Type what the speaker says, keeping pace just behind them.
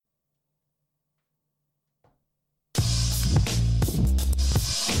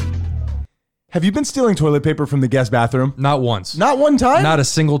Have you been stealing toilet paper from the guest bathroom? Not once. Not one time? Not a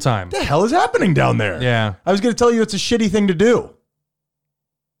single time. What the hell is happening down there? Yeah. I was going to tell you it's a shitty thing to do.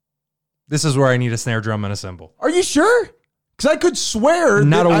 This is where I need a snare drum and a cymbal. Are you sure? Because I could swear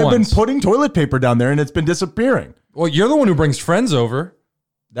Not that a I've once. been putting toilet paper down there and it's been disappearing. Well, you're the one who brings friends over.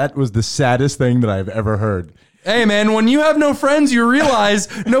 That was the saddest thing that I've ever heard. Hey, man, when you have no friends, you realize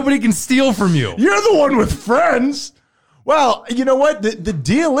nobody can steal from you. You're the one with friends. Well, you know what? The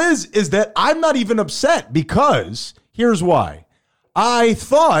deal is that I'm not even upset because here's why. I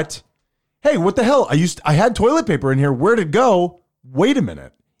thought, hey, what the hell? I had toilet paper in here. Where'd it go? Wait a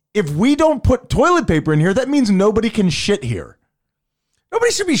minute. If we don't put toilet paper in here, that means nobody can shit here.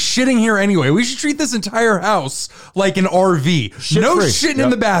 Nobody should be shitting here anyway. We should treat this entire house like an RV. No Shit-free. shitting in Yep.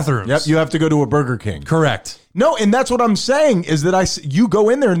 the bathrooms. Yep, you have to go to a Burger King. Correct. No, and that's what I'm saying is that you go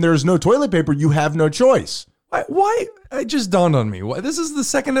in there and there's no toilet paper. You have no choice. Why? It just dawned on me. This is the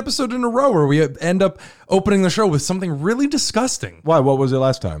second episode in a row where we end up opening the show with something really disgusting. Why? What was it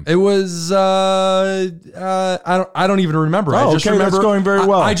last time? It was I don't even remember. I just okay, remember that's going very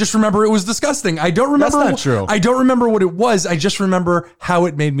well. I just remember it was disgusting. I don't remember. That's not true. I don't remember what it was. I just remember how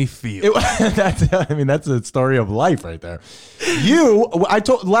it made me feel. That's a story of life right there. I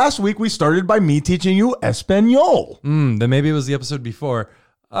told last week we started by me teaching you Espanol. Then maybe it was the episode before.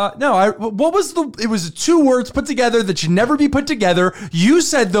 What was it was 2 words put together that should never be put together. You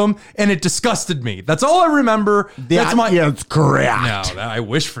said them and it disgusted me. That's all I remember. That's it's correct. No, I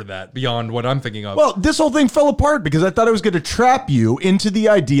wish for that beyond what I'm thinking of. Well, this whole thing fell apart because I thought I was going to trap you into the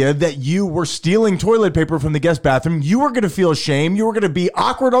idea that you were stealing toilet paper from the guest bathroom. You were going to feel shame. You were going to be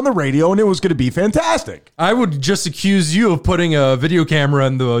awkward on the radio and it was going to be fantastic. I would just accuse you of putting a video camera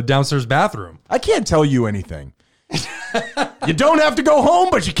in the downstairs bathroom. I can't tell you anything. You don't have to go home,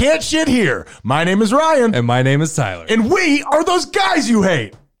 but you can't shit here. My name is Ryan. And my name is Tyler. And we are those guys you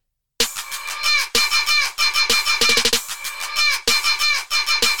hate.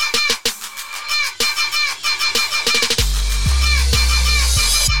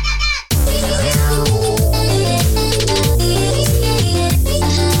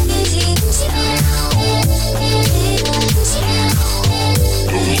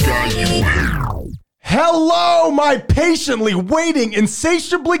 Hello, my patiently waiting,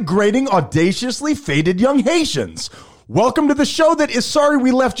 insatiably grating, audaciously faded young Haitians. Welcome to the show that is sorry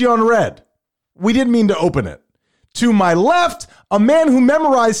we left you on red. We didn't mean to open it. To my left, a man who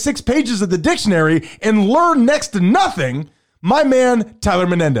memorized 6 pages of the dictionary and learned next to nothing, my man, Tyler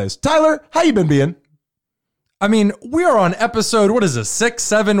Menendez. Tyler, how you been being? I mean, we are on episode, what is this, 6,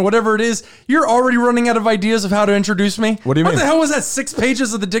 7, whatever it is. You're already running out of ideas of how to introduce me. What do you mean? What the hell was that, 6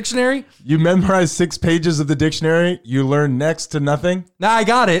 pages of the dictionary? You memorized 6 pages of the dictionary, you learned next to nothing? Nah, I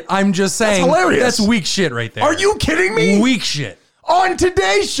got it. I'm just saying. That's hilarious. That's weak shit right there. Are you kidding me? Weak shit. On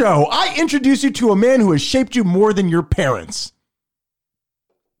today's show, I introduce you to a man who has shaped you more than your parents.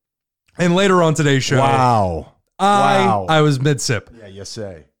 And later on today's show. Wow. I was mid-sip. Yeah, you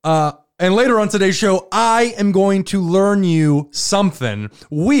say. And later on today's show, I am going to learn you something.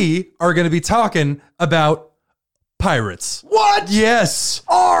 We are going to be talking about pirates. What? Yes.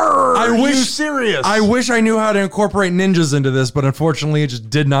 Are you serious? I wish I knew how to incorporate ninjas into this, but unfortunately, it just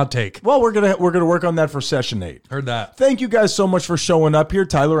did not take. Well, we're gonna work on that for session 8. Heard that. Thank you guys so much for showing up here,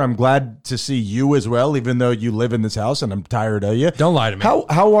 Tyler. I'm glad to see you as well, even though you live in this house and I'm tired of you. Don't lie to me.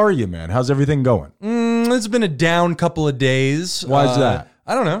 How are you, man? How's everything going? It's been a down couple of days. Why is that?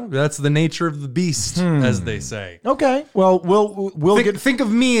 I don't know. That's the nature of the beast, as they say. Okay. Well, we'll Think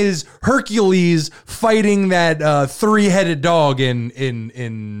of me as Hercules fighting that 3-headed dog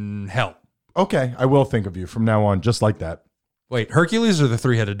in hell. Okay, I will think of you from now on, just like that. Wait, Hercules or the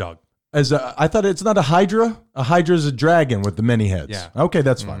 3-headed dog? I thought it's not a Hydra. A Hydra is a dragon with the many heads. Yeah. Okay,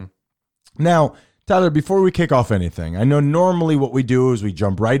 that's fine. Now, Tyler, before we kick off anything, I know normally what we do is we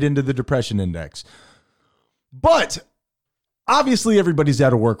jump right into the depression index, but obviously everybody's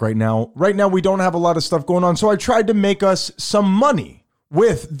out of work right now. Right now, we don't have a lot of stuff going on, so I tried to make us some money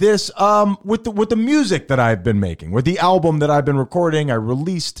with this, with the music that I've been making, with the album that I've been recording. I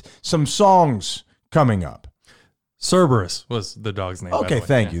released some songs coming up. Cerberus was the dog's name. Okay,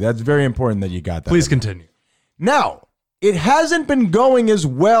 thank you. That's very important that you got that. Please continue. Now, it hasn't been going as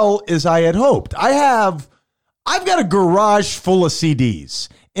well as I had hoped. I've got a garage full of CDs,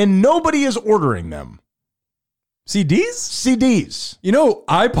 and nobody is ordering them. CDs? CDs. You know,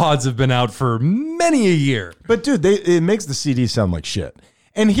 iPods have been out for many a year. But dude, it makes the CD sound like shit.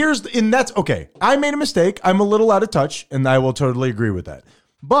 And that's okay. I made a mistake. I'm a little out of touch, and I will totally agree with that.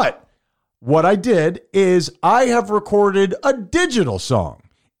 But what I did is I have recorded a digital song,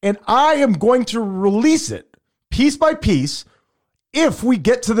 and I am going to release it piece by piece if we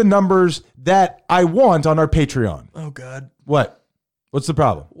get to the numbers that I want on our Patreon. Oh, God. What? What's the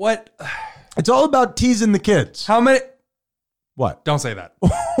problem? What? It's all about teasing the kids. How many? What? Don't say that.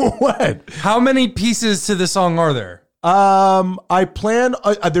 What? How many pieces to the song are there? I plan,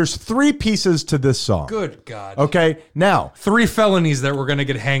 there's 3 pieces to this song. Good God. Okay. Now, 3 felonies that we're going to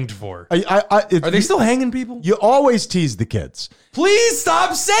get hanged for. Are they still hanging people? You always tease the kids. Please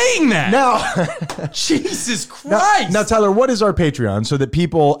stop saying that. Now, Jesus Christ. now, Tyler, what is our Patreon so that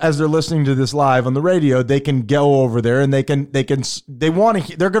people, as they're listening to this live on the radio, they can go over there and they're going to want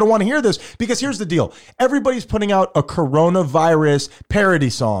to hear this, because here's the deal. Everybody's putting out a coronavirus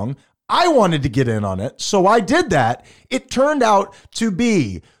parody song. I wanted to get in on it, so I did that. It turned out to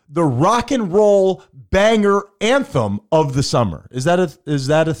be the rock and roll banger anthem of the summer. Is that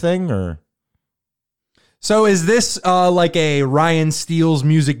a thing, or? So is this like a Ryan Steele's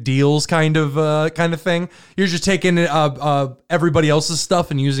music deals kind of thing? You're just taking everybody else's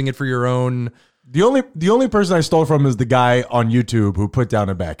stuff and using it for your own. The only person I stole from is the guy on YouTube who put down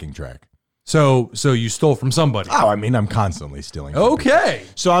a backing track. So you stole from somebody. Oh, I mean, I'm constantly stealing from people. Okay.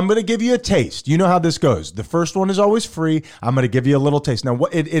 So I'm going to give you a taste. You know how this goes. The first one is always free. I'm going to give you a little taste. Now,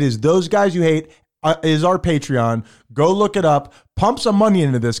 what it is, Those Guys You Hate is our Patreon. Go look it up. Pump some money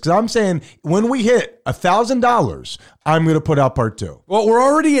into this, because I'm saying when we hit $1,000, I'm going to put out part 2. Well, we're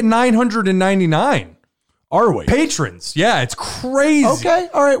already at 999. Are we? Patrons. Yeah, it's crazy. Okay.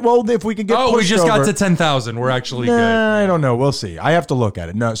 All right. Well, if we can get we just over, got to 10,000. We're actually good. I don't know. We'll see. I have to look at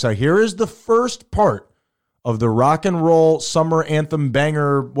it. No. So here is the first part of the rock and roll summer anthem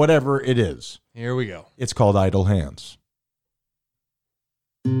banger, whatever it is. Here we go. It's called Idle Hands.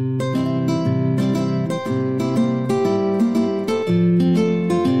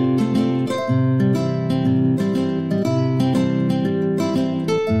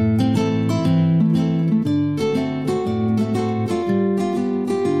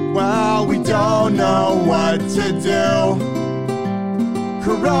 Well, we don't know what to do.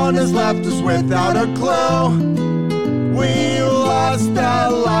 Corona's left us without a clue. We lost the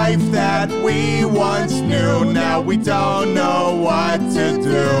life that we once knew. Now we don't know what to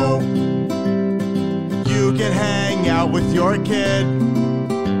do. You can hang out with your kid.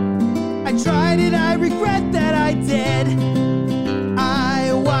 I tried it, I regret that I did.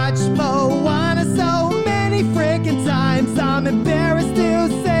 I watched Moana so many freaking times. I'm embarrassed to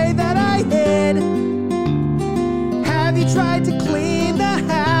say that I hid. Have you tried to clean the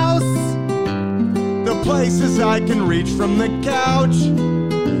house? The places I can reach from the couch.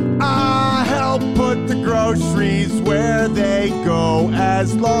 I help put the groceries where they go,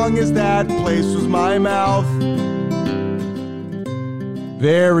 as long as that place was my mouth.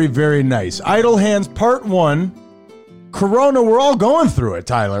 Very, very nice. Idle Hands Part 1. Corona, we're all going through it,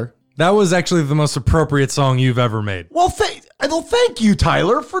 Tyler. That was actually the most appropriate song you've ever made. Well, thank you,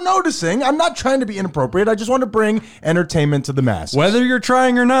 Tyler, for noticing. I'm not trying to be inappropriate. I just want to bring entertainment to the masses. Whether you're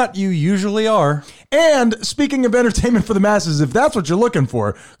trying or not, you usually are. And speaking of entertainment for the masses, if that's what you're looking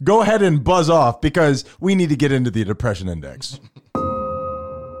for, go ahead and buzz off, because we need to get into the Depression Index.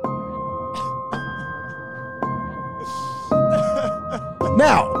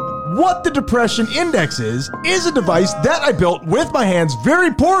 Now, what the Depression Index is a device that I built with my hands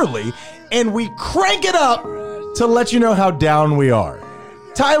very poorly, and we crank it up to let you know how down we are.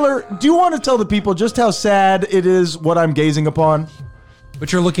 Tyler, do you want to tell the people just how sad it is what I'm gazing upon?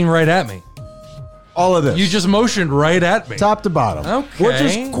 But you're looking right at me. All of this. You just motioned right at me. Top to bottom. Okay. Which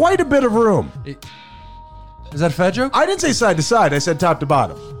is quite a bit of room. Is that a fat joke? I didn't say side to side. I said top to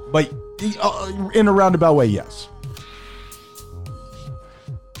bottom. But in a roundabout way, yes.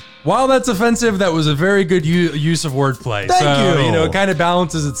 While that's offensive, that was a very good use of wordplay. Thank you. It kind of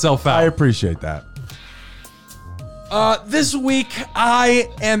balances itself out. I appreciate that. This week, I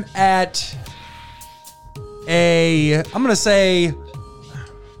am at I'm going to say...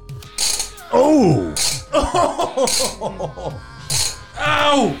 Oh!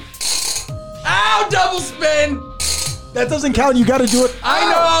 Ow! Ow, double spin! That doesn't count. You got to do it.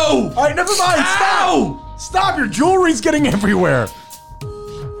 I know! All right, never mind. Ow! Stop. Your jewelry's getting everywhere.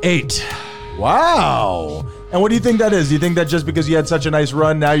 8. Wow. And what do you think that is? Do you think that just because you had such a nice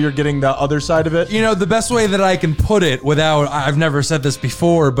run, now you're getting the other side of it? You know, the best way that I can put it without, I've never said this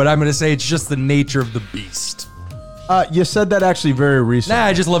before, but I'm going to say it's just the nature of the beast. You said that actually very recently. Nah,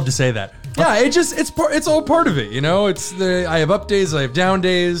 I just love to say that. Yeah, it's all part of it, you know? I have up days, I have down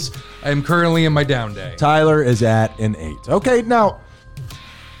days. I am currently in my down day. Tyler is at an 8. Okay, now,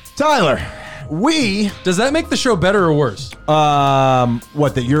 Tyler, Does that make the show better or worse?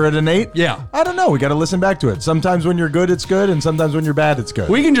 What, that you're at an 8? Yeah. I don't know. We got to listen back to it. Sometimes when you're good, it's good, and sometimes when you're bad, it's good.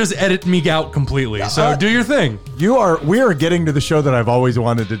 We can just edit me out completely. So do your thing. We are getting to the show that I've always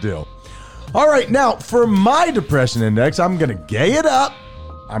wanted to do. All right, now for my depression index, I'm going to gay it up.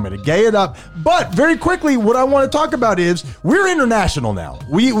 But very quickly, what I want to talk about is we're international now.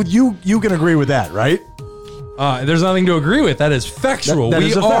 You can agree with that, right? There's nothing to agree with. That is factual. That we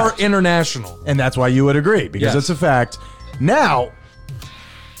is a are fact. international. And that's why you would agree, because Yes. it's a fact. Now,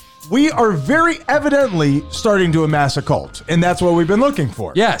 we are very evidently starting to amass a cult, and that's what we've been looking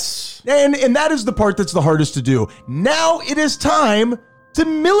for. Yes. And that is the part that's the hardest to do. Now it is time to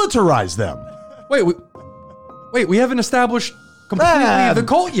militarize them. Wait, we haven't established completely the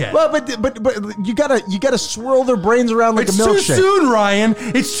cult yet. Well, but you gotta swirl their brains around like It's a too milkshake. soon, Ryan.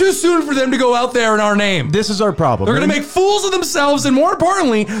 It's too soon for them to go out there in our name. This is our problem. They're going to make fools of themselves, and more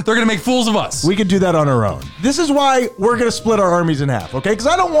importantly, they're going to make fools of us. We could do that on our own. This is why we're going to split our armies in half, okay? Because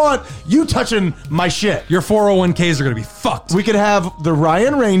I don't want you touching my shit. Your 401ks are going to be fucked. We could have the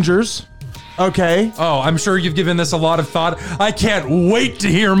Ryan Rangers, okay? Oh, I'm sure you've given this a lot of thought. I can't wait to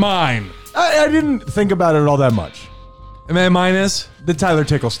hear mine. I didn't think about it all that much. And mine is? The Tyler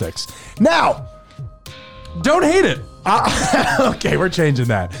Tickle Sticks. Now, Don't hate it. okay, we're changing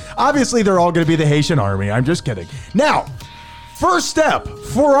that. Obviously, they're all going to be the Haitian army. I'm just kidding. Now, first step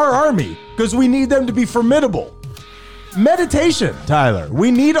for our army, because we need them to be formidable. Meditation, Tyler.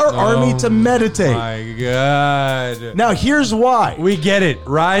 We need our army to meditate. My God. Now, here's why. We get it.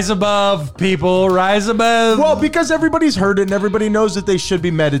 Rise above, people. Rise above. Well, because everybody's heard it and everybody knows that they should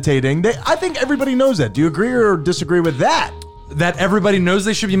be meditating. I think everybody knows that. Do you agree or disagree with that? that everybody knows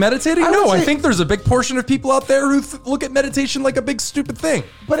they should be meditating? I No, would I say- think there's a big portion of people out there who look at meditation like a big stupid thing.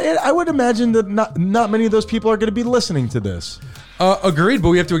 But I would imagine that not many of those people are going to be listening to this. Agreed,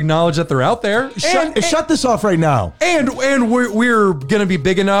 but we have to acknowledge that they're out there. Shut this off right now. And we're gonna be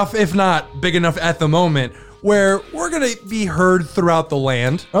big enough, if not big enough at the moment, where we're gonna be heard throughout the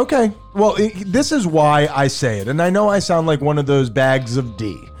land. Okay. Well, this is why I say it. And I know I sound like one of those bags of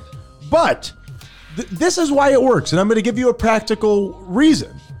D. But this is why it works. And I'm going to give you a practical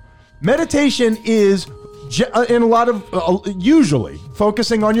reason. Meditation is, in a lot of, usually,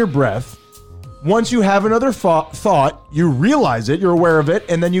 focusing on your breath. Once you have another thought, you realize it, you're aware of it,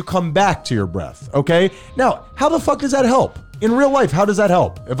 and then you come back to your breath. Okay? Now, how the fuck does that help? In real life, how does that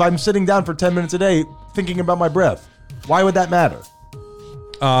help? If I'm sitting down for 10 minutes a day thinking about my breath, why would that matter?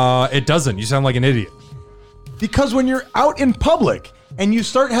 It doesn't. You sound like an idiot. Because when you're out in public and you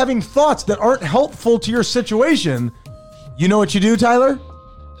start having thoughts that aren't helpful to your situation, you know what you do, Tyler?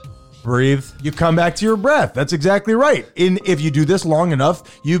 Breathe. You come back to your breath. That's exactly right. And if you do this long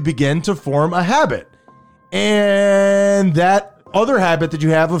enough, you begin to form a habit. And that other habit that you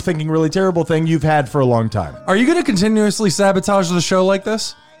have of thinking really terrible thing you've had for a long time. Are you going to continuously sabotage the show like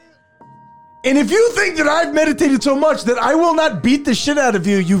this? And if you think that I've meditated so much that I will not beat the shit out of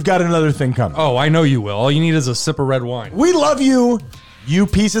you, you've got another thing coming. Oh, I know you will. All you need is a sip of red wine. We love you, you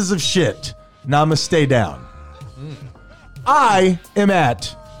pieces of shit. Namaste down. I am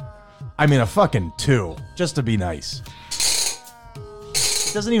a fucking 2, just to be nice.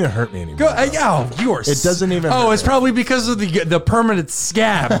 It doesn't even hurt me anymore. You are. It doesn't even Oh, hurt it's me. probably because of the permanent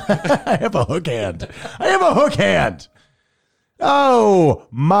scab. I have a hook hand. Oh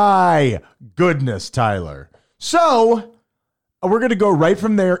my goodness, Tyler. So we're going to go right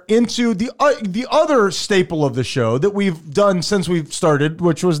from there into the other staple of the show that we've done since we've started,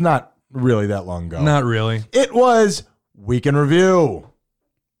 which was not really that long ago. Not really. It was Week in Review.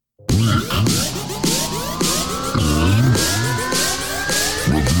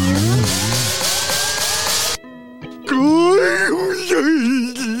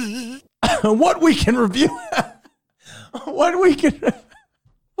 What Week in Review? What Week in...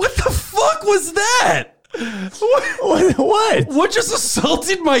 What the fuck was that? What? What just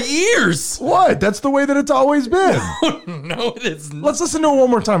assaulted my ears? What? That's the way that it's always been. No, it is not. Let's listen to it one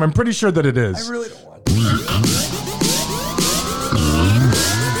more time. I'm pretty sure that it is. I really don't want to.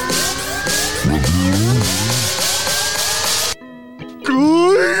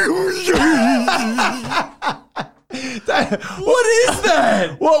 What is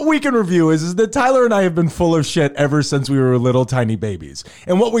that? What Week in Review is that Tyler and I have been full of shit ever since we were little tiny babies.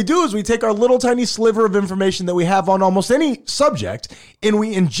 And what we do is we take our little tiny sliver of information that we have on almost any subject and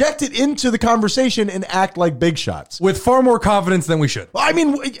we inject it into the conversation and act like big shots. With far more confidence than we should. I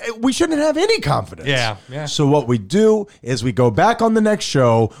mean, we shouldn't have any confidence. Yeah. So what we do is we go back on the next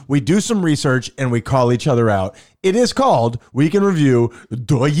show, we do some research, and we call each other out. It is called Week in Review.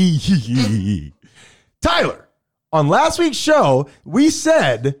 Tyler, on last week's show, we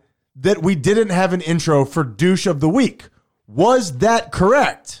said that we didn't have an intro for douche of the week. Was that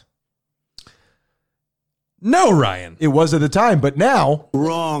correct? No, Ryan. It was at the time, but now...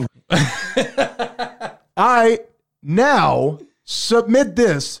 Wrong. I now submit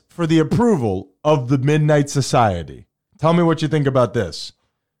this for the approval of the Midnight Society. Tell me what you think about this.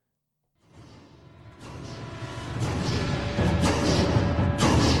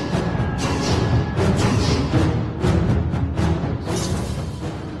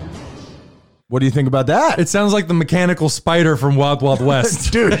 What do you think about that? It sounds like the mechanical spider from Wild Wild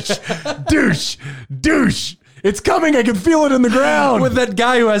West. douche, douche, douche. It's coming. I can feel it in the ground. With that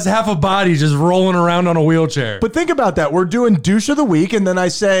guy who has half a body just rolling around on a wheelchair. But think about that. We're doing douche of the week, and then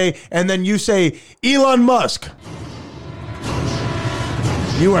you say Elon Musk.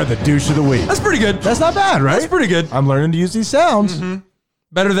 You are the douche of the week. That's pretty good. That's not bad, right? That's pretty good. I'm learning to use these sounds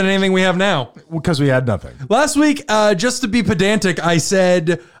Better than anything we have now. because we had nothing. Last week, just to be pedantic, I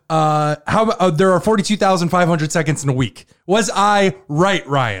said there are 42,500 seconds in a week. Was I right,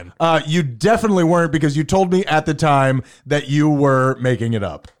 Ryan? You definitely weren't because you told me at the time that you were making it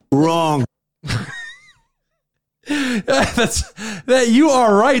up. Wrong. That you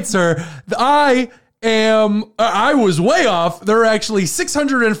are right, sir. I was way off. There are actually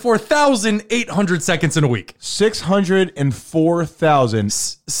 604,800 seconds in a week. 604,000.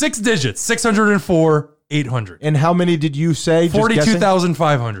 6 digits. 604,800. And how many did you say? Just guessing?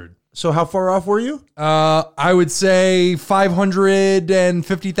 42,500. So how far off were you? I would say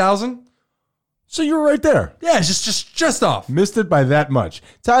 550,000. So you were right there. Yeah, just off. Missed it by that much.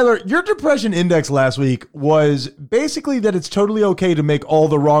 Tyler, your depression index last week was basically that it's totally okay to make all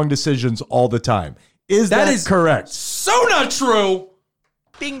the wrong decisions all the time. Is that correct? So not true.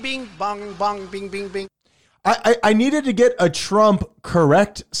 Bing, bing, bong, bong, bing, bing, bing. I needed to get a Trump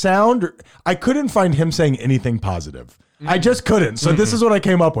correct sound. I couldn't find him saying anything positive. I just couldn't. So this is what I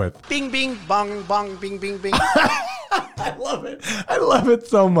came up with. Bing, bing, bong, bong, bing, bing, bing. I love it. I love it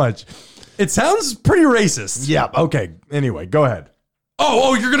so much. It sounds pretty racist. Yeah. Okay. Anyway, go ahead.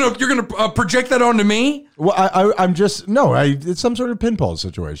 Oh, you're gonna project that onto me, Well, I'm just it's some sort of pinball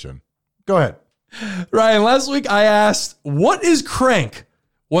situation. Go ahead. Ryan. Last week I asked, "What is crank?"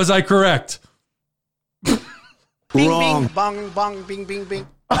 Was I correct? Bing, Wrong. bing, bong, bong, bing, bing, bing.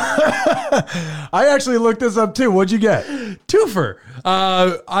 I actually looked this up too. What'd you get? Twofer.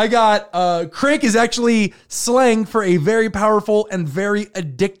 I got crank is actually slang for a very powerful and very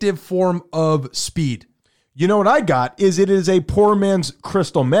addictive form of speed. You know what I got is it is a poor man's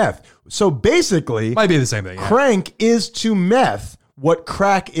crystal meth. So basically, Might be the same thing. Yeah. crank is to meth what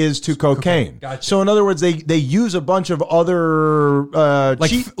crack is to cocaine. Gotcha. So in other words, they use a bunch of other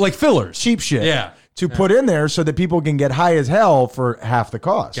Like fillers. cheap shit Yeah. to put in there so that people can get high as hell for half the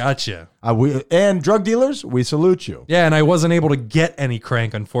cost. Gotcha. And drug dealers, we salute you. Yeah, and I wasn't able to get any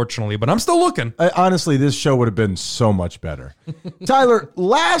crank, unfortunately, but I'm still looking. Honestly, this show would have been so much better. Tyler,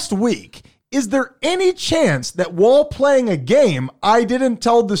 last week, is there any chance that while playing a game, I didn't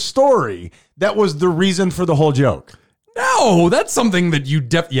tell the story that was the reason for the whole joke? No, that's something that you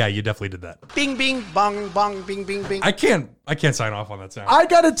definitely did that. Bing, bing, bong, bong, bing, bing, bing. I can't sign off on that sound. I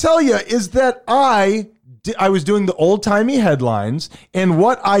got to tell you is that I was doing the old-timey headlines, and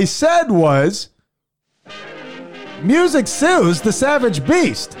what I said was, music soothes the savage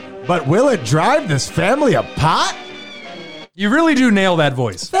beast, but will it drive this family apart? You really do nail that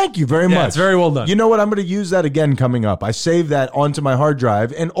voice. Thank you very much. It's very well done. You know what? I'm going to use that again coming up. I saved that onto my hard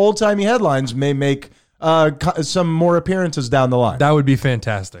drive, and old-timey headlines may make some more appearances down the line. That would be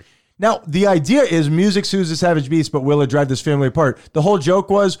fantastic. Now, the idea is music soothes the savage beast, but will it drive this family apart? The whole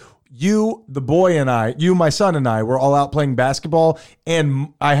joke was you, the boy, and I, my son and I were all out playing basketball,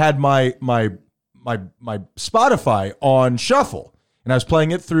 and I had my Spotify on shuffle, and I was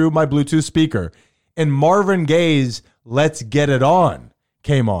playing it through my Bluetooth speaker, and Marvin Gaye's "Let's Get It On"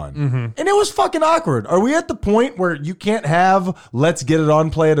 came on, and it was fucking awkward. Are we at the point where you can't have "Let's Get It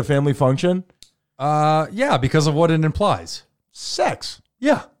On" play at a family function? Yeah, because of what it implies. Sex.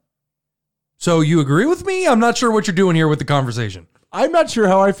 Yeah. So you agree with me? I'm not sure what you're doing here with the conversation. I'm not sure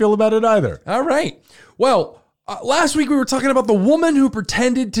how I feel about it either. All right. Well, last week we were talking about the woman who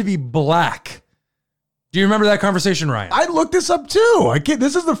pretended to be black. Do you remember that conversation, Ryan? I looked this up too.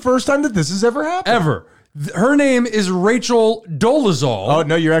 This is the first time that this has ever happened. Ever. Her name is Rachel Dolezal. Oh,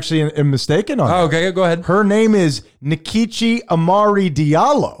 no, you're actually mistaken on that. Okay, go ahead. Her name is Nkechi Amari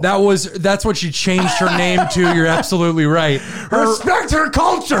Diallo. That's what she changed her name to. You're absolutely right. Respect her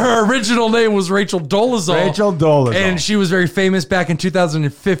culture. Her original name was Rachel Dolezal. Rachel Dolezal. And she was very famous back in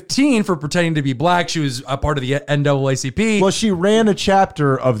 2015 for pretending to be black. She was a part of the NAACP. Well, she ran a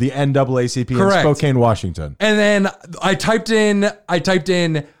chapter of the NAACP Correct. in Spokane, Washington. And then I typed in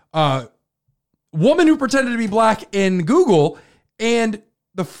woman who pretended to be black in Google, and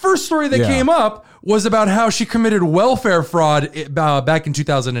the first story that came up was about how she committed welfare fraud back in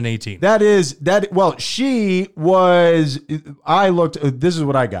 2018. Well, she was, this is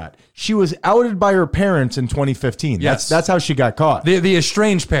what I got. She was outed by her parents in 2015. Yes. That's how she got caught. The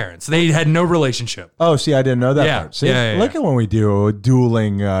estranged parents. They had no relationship. Oh, see, I didn't know that Yeah. part. See, Yeah. look at when we do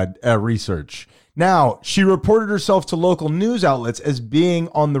dueling research. Now, she reported herself to local news outlets as being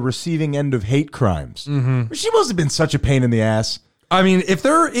on the receiving end of hate crimes. Mm-hmm. She must have been such a pain in the ass. I mean, if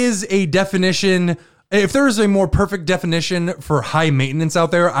there is a definition, if there is a more perfect definition for high maintenance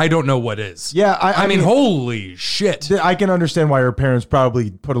out there, I don't know what is. Yeah, I mean, holy shit. I can understand why her parents probably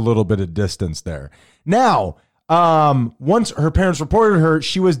put a little bit of distance there. Now, once her parents reported her,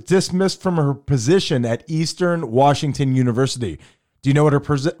 she was dismissed from her position at Eastern Washington University. Do you know what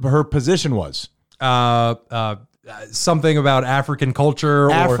her position was? Something about African culture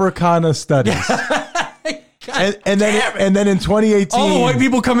or Africana Studies. And then in 2018, all the white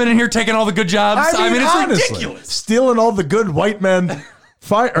people coming in here taking all the good jobs. I mean, it's honestly, ridiculous. stealing all the good white men.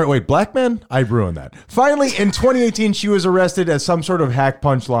 Black men? I ruined that. Finally, in 2018, she was arrested as some sort of hack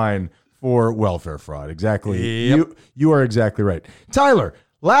punchline for welfare fraud. Exactly. Yep. You are exactly right. Tyler,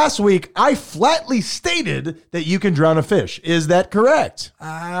 last week, I flatly stated that you can drown a fish. Is that correct?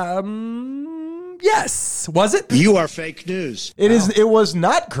 Yes. Was it? You are fake news. It was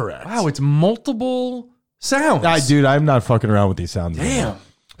not correct. Wow, it's multiple sounds. Dude, I'm not fucking around with these sounds. Damn.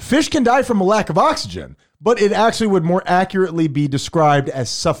 Fish can die from a lack of oxygen, but it actually would more accurately be described as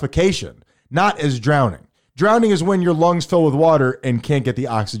suffocation, not as drowning. Drowning is when your lungs fill with water and can't get the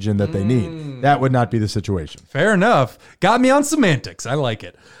oxygen that they need. That would not be the situation. Fair enough. Got me on semantics. I like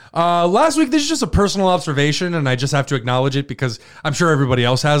it. Last week, this is just a personal observation, and I just have to acknowledge it because I'm sure everybody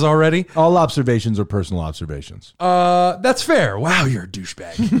else has already. All observations are personal observations. That's fair. Wow, you're a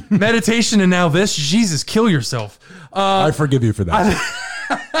douchebag. Meditation and now this. Jesus, kill yourself. I forgive you for that.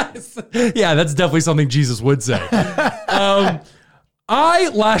 Yeah, that's definitely something Jesus would say. I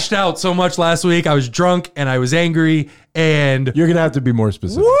lashed out so much last week. I was drunk and I was angry, and You're going to have to be more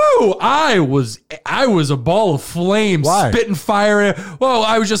specific. woo, I was a ball of flames, Why? spitting fire. Well,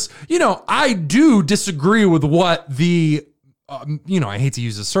 I was just, I do disagree with what the, I hate to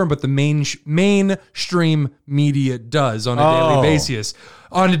use this term, but the mainstream media does on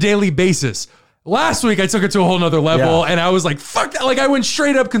a daily basis. Last week, I took it to a whole nother level, and I was like, fuck that. Like, I went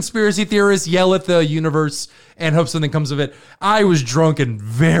straight up conspiracy theorist, yell at the universe, and hope something comes of it. I was drunk and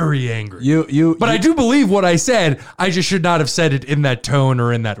very angry. But I do believe what I said. I just should not have said it in that tone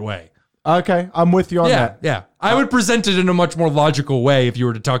or in that way. Okay, I'm with you on that. Yeah. I would present it in a much more logical way if you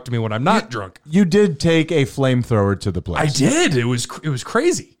were to talk to me when I'm not drunk. You did take a flamethrower to the place. I did. It was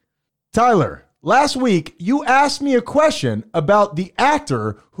crazy. Tyler, last week, you asked me a question about the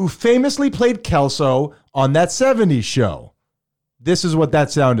actor who famously played Kelso on that 70s show. This is what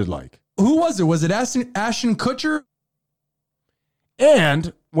that sounded like. Who was it? Was it Ashton Kutcher?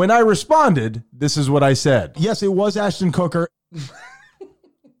 And when I responded, this is what I said. Yes, it was Ashton Kutcher.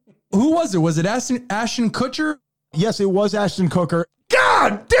 Who was it? Was it Ashton Kutcher? Yes, it was Ashton Kutcher.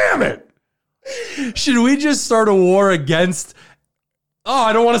 God damn it! Should we just start a war against... Oh,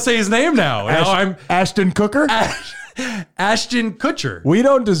 I don't want to say his name now. I'm Ashton Kutcher? Ashton Kutcher. We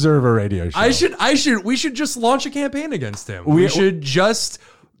don't deserve a radio show. We should just launch a campaign against him. We should just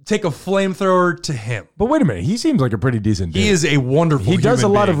take a flamethrower to him. But wait a minute. He seems like a pretty decent dude. He is a wonderful He does a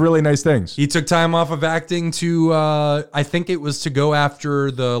human lot being. of really nice things. He took time off of acting to, I think it was to go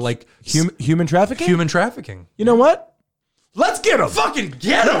after the, Human trafficking? human trafficking. You know what? Let's get him. Fucking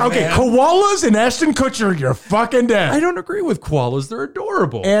get him, Okay, man. koalas and Ashton Kutcher, you're fucking dead. I don't agree with koalas. They're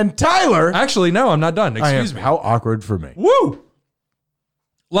adorable. And Tyler. Actually, no, I'm not done. Excuse me. How awkward for me. Woo!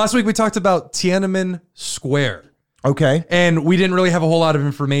 Last week we talked about Tiananmen Square. Okay. And we didn't really have a whole lot of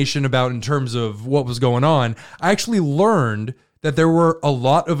information about in terms of what was going on. I actually learned that there were a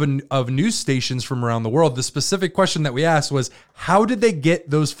lot of news stations from around the world. The specific question that we asked was, how did they get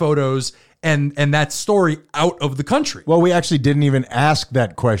those photos and that story out of the country? Well, we actually didn't even ask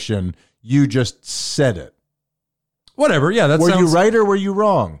that question. You just said it. Whatever. Yeah, that Were sounds... you right or were you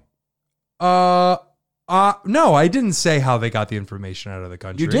wrong? No, I didn't say how they got the information out of the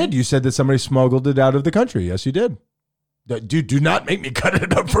country. You did. You said that somebody smuggled it out of the country. Yes, you did. Dude, do not make me cut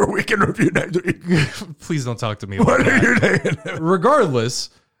it up for a weekend review next week. Please don't talk to me about What are that. you doing? Regardless,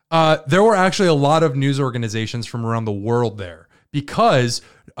 there were actually a lot of news organizations from around the world there because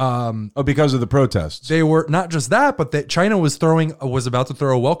Because of the protests. they were not just that, but that China was about to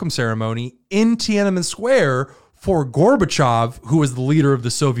throw a welcome ceremony in Tiananmen Square for Gorbachev, who was the leader of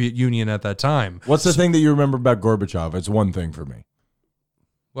the Soviet Union at that time. What's the thing that you remember about Gorbachev? It's one thing for me.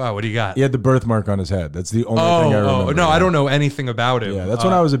 Wow, what do you got? He had the birthmark on his head. That's the only thing I remember. No, I don't know anything about it. Yeah, that's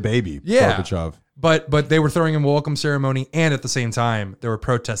when I was a baby. yeah. Gorbachev. But they were throwing him a welcome ceremony, and at the same time, there were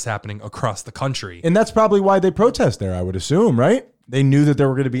protests happening across the country. And that's probably why they protest there, I would assume, right? They knew that there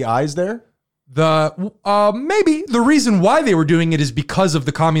were going to be eyes there. Maybe the reason why they were doing it is because of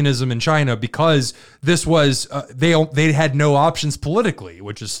the communism in China, because this was they had no options politically,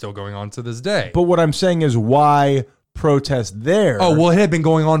 which is still going on to this day. But what I'm saying is why protest there? Oh, well, it had been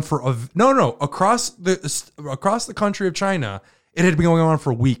going on for across the country of China. It had been going on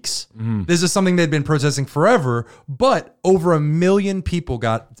for weeks. This is something they'd been protesting forever, but over 1 million people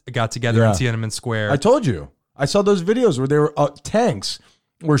got together in Tiananmen Square. I told you. I saw those videos where there were tanks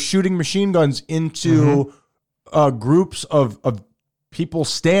were shooting machine guns into groups of people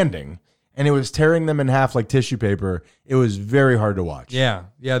standing, and it was tearing them in half like tissue paper. It was very hard to watch. Yeah.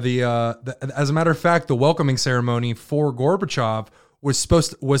 As a matter of fact, the welcoming ceremony for Gorbachev was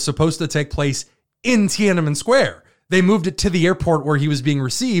supposed to take place in Tiananmen Square. They moved it to the airport where he was being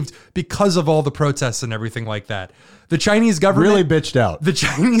received because of all the protests and everything like that. The Chinese government Really bitched out. The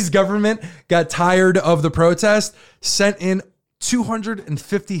Chinese government got tired of the protest, sent in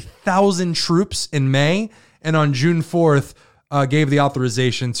 250,000 troops in May, and on June 4th, gave the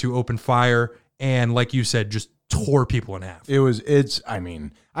authorization to open fire and, like you said, just tore people in half.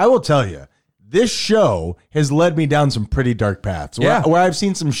 I will tell you, this show has led me down some pretty dark paths where I've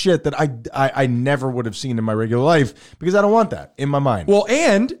seen some shit that I never would have seen in my regular life because I don't want that in my mind. Well,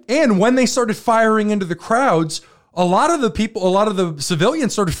 and when they started firing into the crowds, a lot of the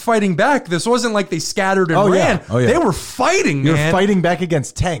civilians started fighting back. This wasn't like they scattered and ran. Yeah. Oh, yeah. They were fighting, You're man. fighting back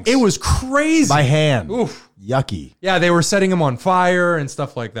against tanks. It was crazy. by hand. Oof. Yucky. Yeah, they were setting them on fire and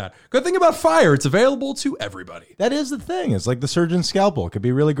stuff like that. Good thing about fire, it's available to everybody. That is the thing. It's like the surgeon's scalpel. It could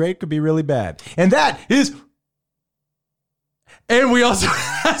be really great, could be really bad. And that is... And we also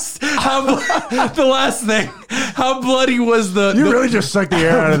asked the last thing, how bloody was the... You really just sucked the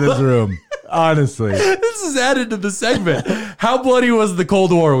air out of this room. Honestly. This is added to the segment. How bloody was the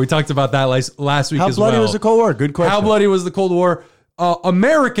Cold War? We talked about that last week How as well. bloody was the Cold War? Good question. How bloody was the Cold War?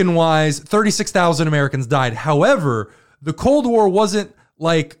 American-wise, 36,000 Americans died. However, the Cold War wasn't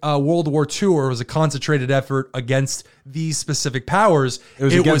like World War II, where it was a concentrated effort against these specific powers. It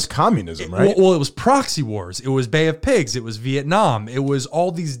was against communism, right? Well, it was proxy wars. It was Bay of Pigs. It was Vietnam. It was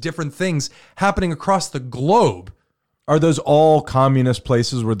all these different things happening across the globe. Are those all communist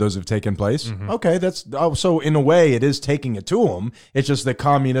places where those have taken place? Mm-hmm. Okay, so in a way it is taking it to them. It's just that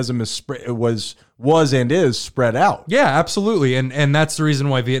communism was and is spread out. Yeah, absolutely. And that's the reason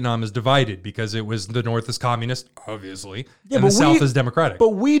why Vietnam is divided, because it was the North is communist, obviously, and the South is democratic. But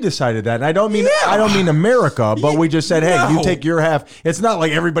we decided that. And I don't mean America, but we just said, hey, you take your half. It's not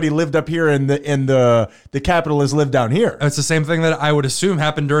like everybody lived up here and the capitalists lived down here. It's the same thing that I would assume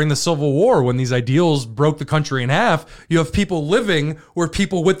happened during the Civil War when these ideals broke the country in half. You have people living where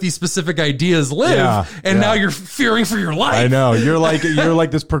people with these specific ideas live, now you're fearing for your life. I know. You're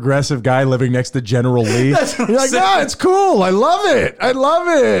like this progressive guy living next to General Lee. You're like, no, it's cool. I love it.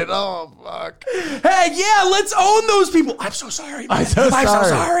 Oh, fuck. Hey, yeah, let's own those people. I'm so sorry. Man. I'm so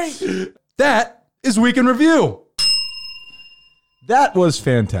sorry. That is Week in Review. That was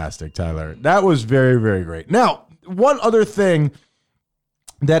fantastic, Tyler. That was very, very great. Now, one other thing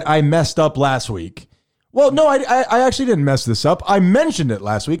that I messed up last week. Well, no, I actually didn't mess this up. I mentioned it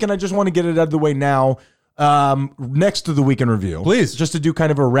last week, and I just want to get it out of the way now, next to the Week in Review. Please. Just to do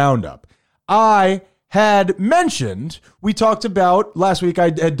kind of a roundup. I had mentioned, we talked about, last week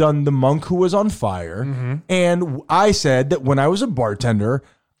I had done The Monk Who Was on Fire, and I said that when I was a bartender,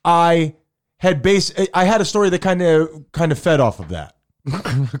 I had a story that kind of fed off of that.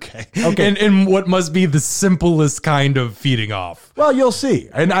 Okay. And what must be the simplest kind of feeding off? Well, you'll see.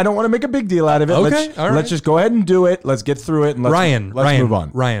 And I don't want to make a big deal out of it. Okay, all right. Let's just go ahead and do it. Let's get through it. And let's move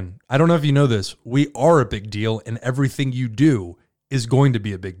on. Ryan, I don't know if you know this. We are a big deal, and everything you do is going to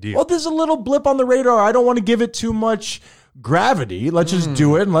be a big deal. Well, there's a little blip on the radar. I don't want to give it too much gravity. Let's just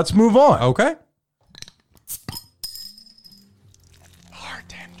do it and let's move on. Okay.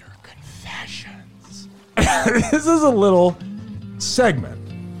 Bartender Confessions. This is a little segment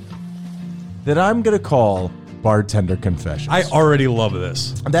that I'm going to call Bartender Confessions. I already love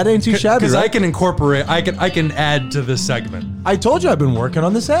this. That ain't too shabby, Because right? I can incorporate, I can add to this segment. I told you I've been working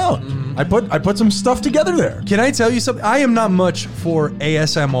on the sound. I put some stuff together there. Can I tell you something? I am not much for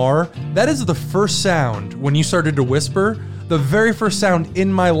ASMR. That is the first sound when you started to whisper, the very first sound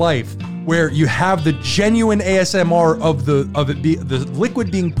in my life where you have the genuine ASMR of the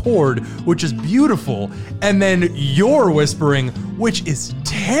liquid being poured, which is beautiful, and then you're whispering, which is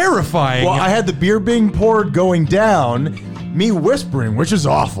terrifying. Well, I had the beer being poured going down, me whispering, which is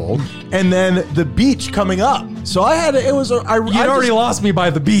awful, and then the beach coming up. So I had it was You'd already lost me by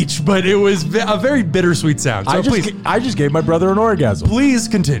the beach, but it was a very bittersweet sound. So I just gave my brother an orgasm please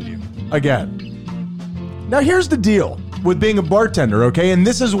continue. again. Now here's the deal with being a bartender, okay? And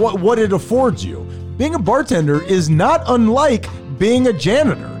this is what it affords you. Being a bartender is not unlike being a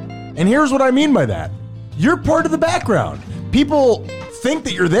janitor. And here's what I mean by that. You're part of the background. People think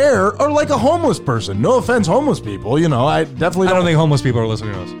that you're there, or like a homeless person. No offense, homeless people. You know, I definitely I don't think homeless people are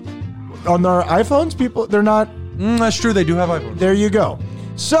listening to us. on their iPhones, people, they're not. That's true. They do have iPhones. There you go.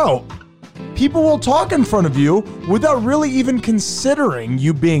 So, people will talk in front of you without really even considering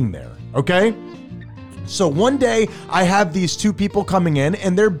you being there, okay? So one day, I have these two people coming in,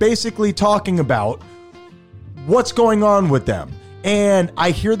 and they're basically talking about what's going on with them. And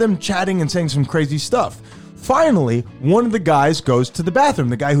I hear them chatting and saying some crazy stuff. Finally, one of the guys goes to the bathroom,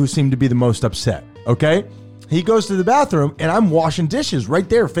 the guy who seemed to be the most upset, okay? He goes to the bathroom, and I'm washing dishes right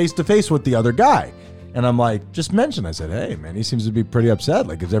there, face to face with the other guy. And I'm like, just mention, I said, hey, man, he seems to be pretty upset.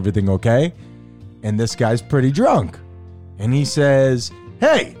 Like, is everything okay? And this guy's pretty drunk. And he says,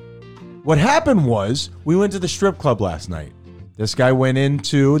 hey, what happened was we went to the strip club last night. This guy went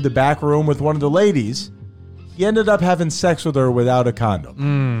into the back room with one of the ladies. He ended up having sex with her without a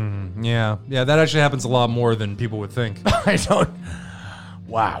condom. Yeah. Yeah, that actually happens a lot more than people would think. I don't.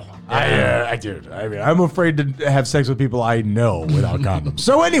 Wow. I do. I mean, I'm afraid to have sex with people I know without condoms.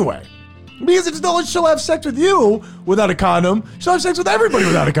 So anyway, because if she'll have sex with you without a condom, she'll have sex with everybody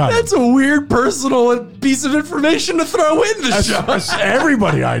without a condom. That's a weird personal piece of information to throw in the show. That's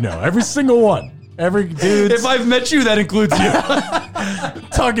everybody I know. Every single one. Every dude. If I've met you, that includes you.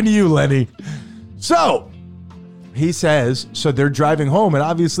 Talking to you, Lenny. So, he says, so they're driving home, and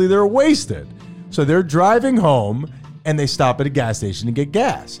obviously they're wasted. So they're driving home, and they stop at a gas station to get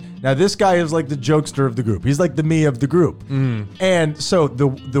gas. Now, this guy is like the jokester of the group. He's like the me of the group. And so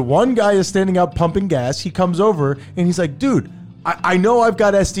the one guy is standing out pumping gas. He comes over, and he's like, dude, I know I've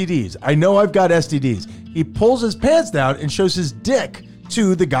got STDs. I know I've got STDs. He pulls his pants down and shows his dick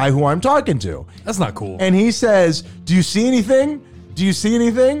to the guy who I'm talking to. That's not cool. And he says, do you see anything? Do you see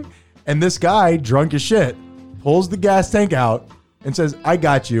anything? And this guy, drunk as shit, pulls the gas tank out and says, I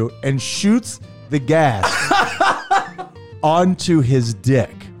got you, and shoots the gas onto his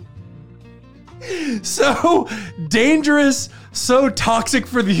dick. So dangerous, so toxic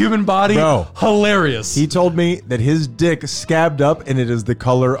for the human body. Bro. Hilarious. He told me that his dick scabbed up and it is the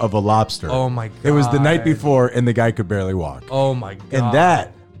color of a lobster. Oh my God. It was the night before and the guy could barely walk. Oh my God. And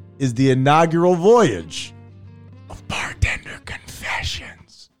that is the inaugural voyage of Bartender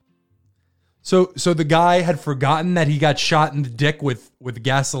Confessions. So the guy had forgotten that he got shot in the dick with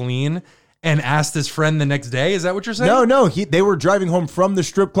gasoline and asked his friend the next day. Is that what you're saying? No. They were driving home from the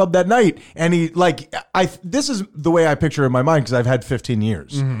strip club that night, and he this is the way I picture it in my mind because I've had 15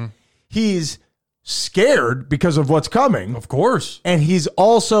 years. Mm-hmm. He's scared because of what's coming, Of course. and he's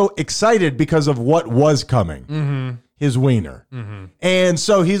also excited because of what was coming. Mm-hmm. His wiener, and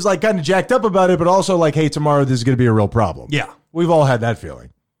so he's like kind of jacked up about it, but also like, hey, tomorrow this is going to be a real problem. Yeah. We've all had that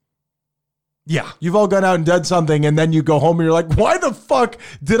feeling. Yeah. You've all gone out and done something, and then you go home and you're like, why the fuck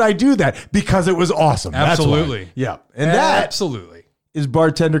did I do that? Because it was awesome. That's why. Absolutely. Yeah. And that Absolutely. is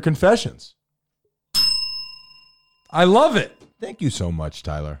Bartender Confessions. I love it. Thank you so much,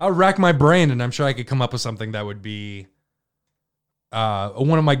 Tyler. I'll rack my brain, and I'm sure I could come up with something that would be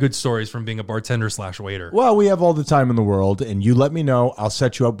one of my good stories from being a bartender / waiter. Well, we have all the time in the world, and you let me know. I'll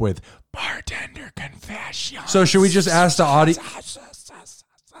set you up with Bartender Confessions. So should we just ask the audience?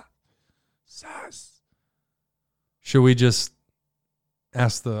 Should we just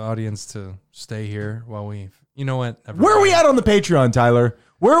ask the audience to stay here while we... You know what? Where are we at on the Patreon, Tyler?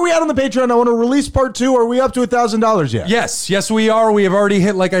 Where are we at on the Patreon? I want to release part 2. Are we up to $1,000 yet? Yes, we are. We have already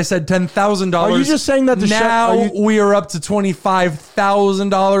hit, like I said, $10,000. Are you just saying that to now we are up to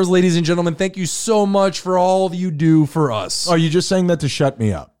 $25,000, ladies and gentlemen. Thank you so much for all you do for us. Are you just saying that to shut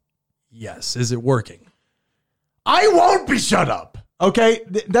me up? Yes. Is it working? I won't be shut up. Okay?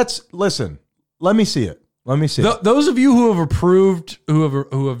 Listen, let me see it. Let me see. Those of you who have approved,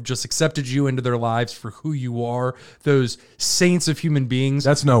 who have just accepted you into their lives for who you are, those saints of human beings.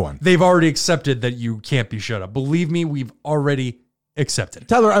 That's no one. They've already accepted that you can't be shut up. Believe me, we've already accepted it.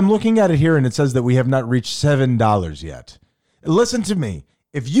 Tyler, I'm looking at it here and it says that we have not reached $7 yet. Listen to me.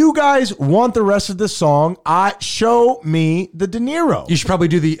 If you guys want the rest of this song, show me the De Niro. You should probably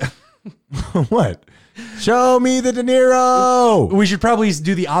do the... What? Show me the De Niro. We should probably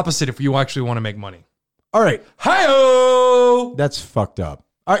do the opposite if you actually want to make money. All right. Hi-oh! That's fucked up.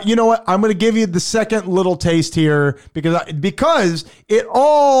 All right, you know what? I'm going to give you the second little taste here because it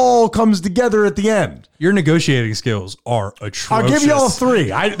all comes together at the end. Your negotiating skills are atrocious. I'll give you all three.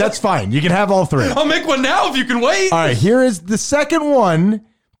 That's fine. You can have all three. I'll make one now if you can wait. All right, here is the second one.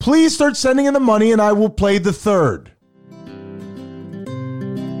 Please start sending in the money, and I will play the third.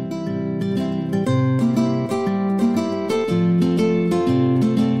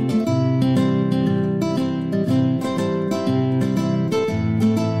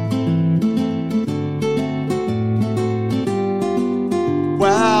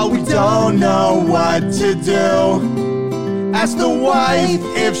 Well, we don't know what to do. Asked the wife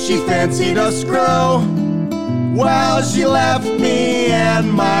if she fancied a screw. Well, she left me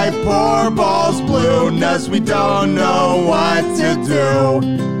and my poor balls blue, 'cause we don't know what to do.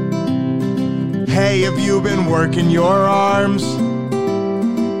 Hey, have you been working your arms?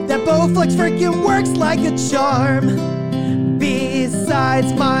 That Bowflex freaking works like a charm.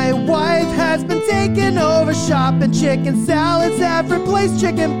 Besides, my wife has been taking over shopping. Chicken salads have replaced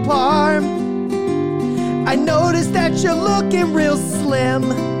chicken parm. I noticed that you're looking real slim.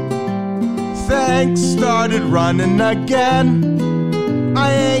 Thanks, started running again.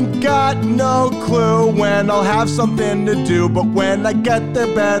 I ain't got no clue when I'll have something to do, but when I get to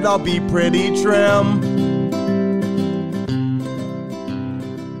bed, I'll be pretty trim.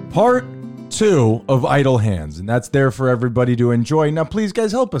 Part 2 of Idle Hands, and that's there for everybody to enjoy. Now, please,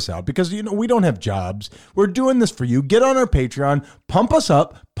 guys, help us out because, we don't have jobs. We're doing this for you. Get on our Patreon, pump us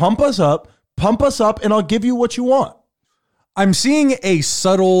up, and I'll give you what you want. I'm seeing a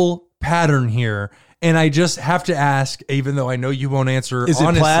subtle pattern here, and I just have to ask, even though I know you won't answer Is it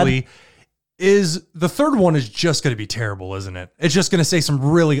honestly, plaid? is the third one is just going to be terrible, isn't it? It's just going to say some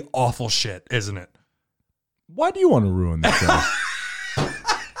really awful shit, isn't it? Why do you want to ruin the show?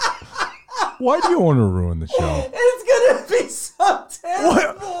 Why do you want to ruin the show? It's going to be so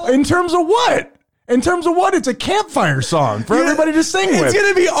terrible. What? In terms of what? In terms of what? It's a campfire song for everybody to sing with. It's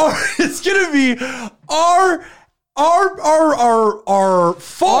going to be our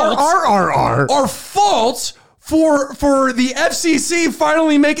fault. Our fault for the FCC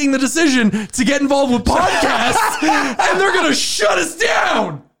finally making the decision to get involved with podcasts, and they're going to shut us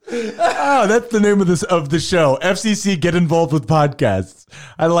down. Oh, that's the name of the show. FCC Get Involved with Podcasts.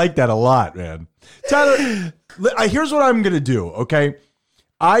 I like that a lot, man. Tyler, here's what I'm going to do, okay?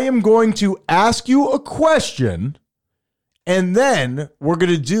 I am going to ask you a question, and then we're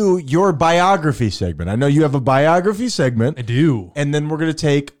going to do your biography segment. I know you have a biography segment. I do. And then we're going to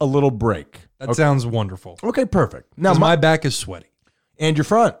take a little break. That sounds wonderful. Okay, perfect. Now, My back is sweaty. And your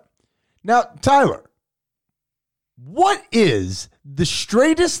front. Now, Tyler, what is the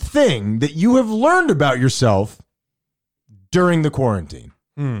straightest thing that you have learned about yourself during the quarantine?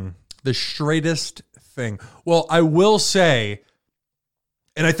 The straightest thing. Well, I will say,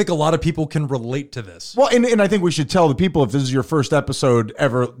 and I think a lot of people can relate to this. Well, and I think we should tell the people, if this is your first episode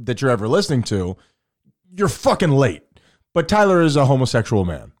ever that you're ever listening to, you're fucking late. But Tyler is a homosexual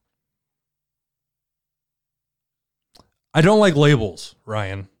man. I don't like labels,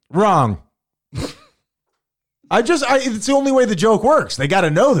 Ryan. Wrong. It's the only way the joke works. They got to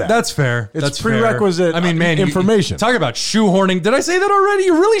know that. That's fair. It's That's prerequisite. fair. I mean, man, information. Talk about shoehorning. Did I say that already?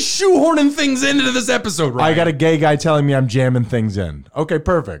 You're really shoehorning things into this episode, Ryan. I got a gay guy telling me I'm jamming things in. Okay,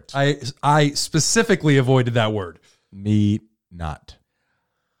 perfect. I specifically avoided that word. Me not.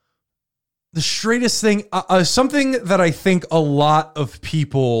 The straightest thing, something that I think a lot of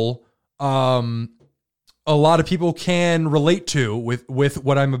people can relate to with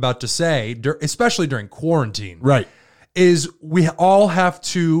what I'm about to say, especially during quarantine. Right. Is we all have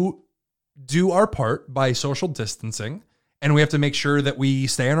to do our part by social distancing, and we have to make sure that we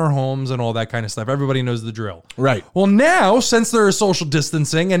stay in our homes and all that kind of stuff. Everybody knows the drill. Right. Well, now, since there is social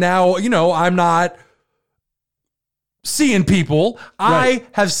distancing, and now, I'm not seeing people, Right. I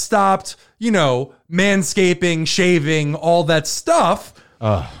have stopped, manscaping, shaving, all that stuff.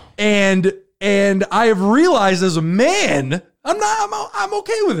 And I have realized as a man, I'm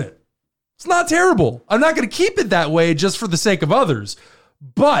okay with it. It's not terrible. I'm not going to keep it that way just for the sake of others.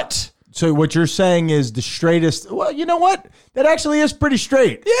 But So what you're saying is the straightest. Well, you know what? That actually is pretty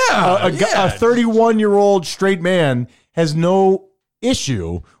straight. Yeah, A 31-year-old straight man has no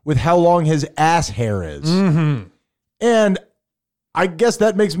issue with how long his ass hair is. Mm-hmm. And I guess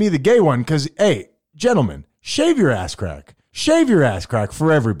that makes me the gay one because, hey, gentlemen, shave your ass crack. Shave your ass crack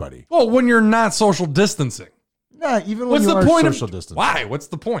for everybody. Well, when you're not social distancing. Nah, even when What's you the are point social of distance. Why? What's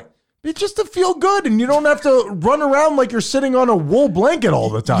the point? It's just to feel good, and you don't have to run around like you're sitting on a wool blanket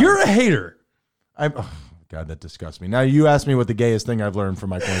all the time. You're a hater. Oh, God, that disgusts me. Now you asked me what the gayest thing I've learned from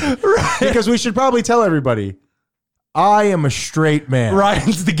my quarantine. Right. Because we should probably tell everybody, I am a straight man.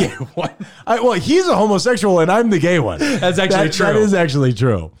 Ryan's the gay one. Well, he's a homosexual and I'm the gay one. That's actually true. That is actually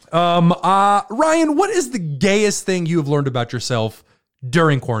true. Ryan, what is the gayest thing you have learned about yourself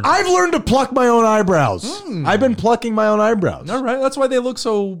during quarantine? I've learned to pluck my own eyebrows. I've been plucking my own eyebrows. All right, that's why they look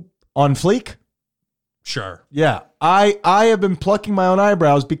so On fleek? sure. Yeah. I have been plucking my own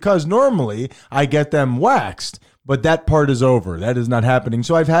eyebrows because normally I get them waxed, but that part is over. That is not happening.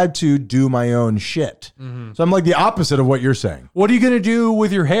 So I've had to do my own shit. So I'm like the opposite of what you're saying. What are you gonna do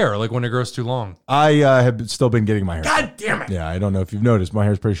with your hair, like when it grows too long? I have still been getting my hair. God damn it! Yeah, I don't know if you've noticed. My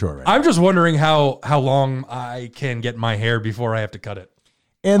hair's pretty short right now. I'm just wondering how long I can get my hair before I have to cut it.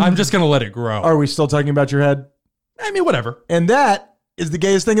 And I'm just gonna let it grow. are we still talking about your head? I mean, whatever. And that is the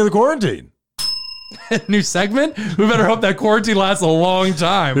gayest thing of the quarantine. New segment. We better hope that quarantine lasts a long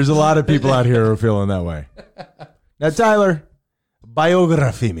time. There's a lot of people out here who are feeling that way. Now, Tyler,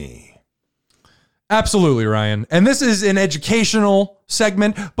 biography me. Absolutely, Ryan. And this is an educational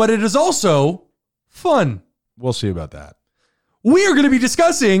segment, but it is also fun. We'll see about that. We are going to be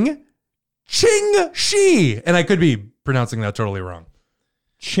discussing Qing Shi. And I could be pronouncing that totally wrong.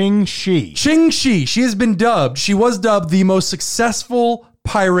 Qing Shi. Qing Shi. She was dubbed the most successful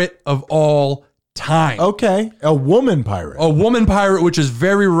pirate of all time. Okay, a woman pirate. A woman pirate, which is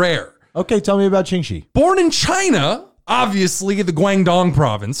very rare. Okay, tell me about Qing Shi. Born in China, obviously the Guangdong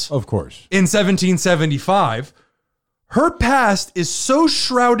province, Of course. in 1775, her past is so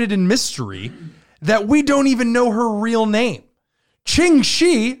shrouded in mystery that we don't even know her real name. Qing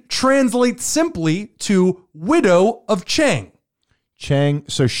Shi translates simply to widow of Chang. Chang,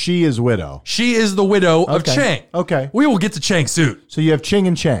 so she is widow. She is the widow of Okay. Chang. Okay. We will get to Chang soon. So you have Qing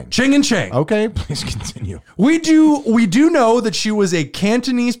and Chang. Ching and Chang. Okay, please continue. We do know that she was a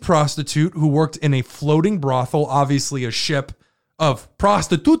Cantonese prostitute who worked in a floating brothel, obviously a ship of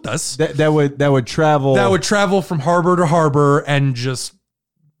prostitutas That would travel. that would travel from harbor to harbor and just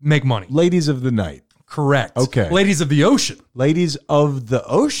make money. Ladies of the night. Correct. Okay. Ladies of the ocean. Ladies of the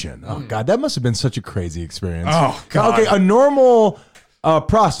ocean. Oh God, that must have been such a crazy experience. Oh, God. Okay, a normal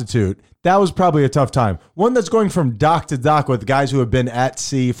prostitute, that was probably a tough time. One that's going from dock to dock with guys who have been at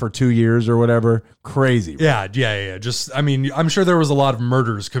sea for 2 years or whatever. Crazy. Yeah. Just, I mean, I'm sure there was a lot of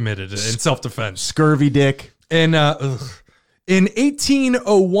murders committed in self-defense. Scurvy dick. And in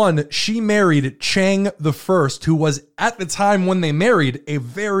 1801, she married Chang the First, who was at the time when they married a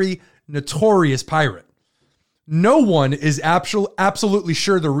very notorious pirate. No one is absolutely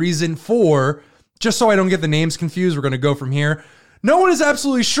sure the reason for, just so I don't get the names confused, we're going to go from here. No one is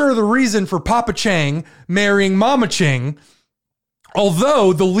absolutely sure the reason for Papa Chang marrying Mama Chang,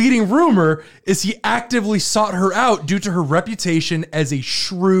 although the leading rumor is he actively sought her out due to her reputation as a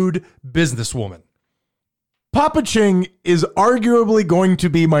shrewd businesswoman. Papa Ching is arguably going to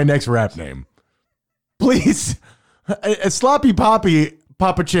be my next rap name. Please. Sloppy Poppy,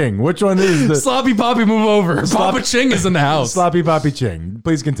 Papa Ching. Which one is the Sloppy Poppy, move over. Papa Ching is in the house. Sloppy Poppy Ching?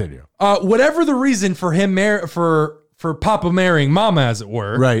 Please continue. Whatever the reason for him for Papa marrying Mama, as it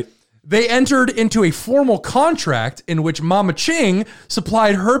were, Right. they entered into a formal contract in which Mama Ching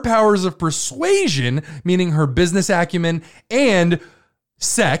supplied her powers of persuasion, meaning her business acumen and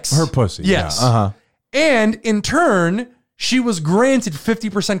sex. Her pussy. Yes. Yeah. Uh-huh. And in turn, she was granted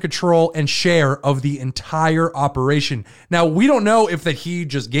 50% control and share of the entire operation. Now, we don't know if that he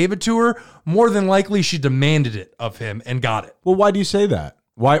just gave it to her. More than likely, she demanded it of him and got it. Well, why do you say that?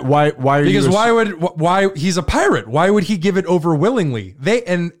 Why are Because you why he's a pirate? Why would he give it over willingly?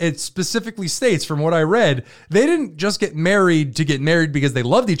 And it specifically states, from what I read, they didn't just get married to get married because they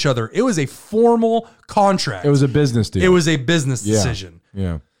loved each other. It was a formal contract. It was a business deal. It was a business decision.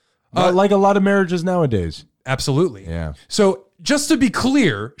 Yeah. Like a lot of marriages nowadays. Absolutely. Yeah. So just to be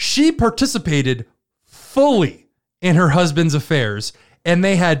clear, she participated fully in her husband's affairs, and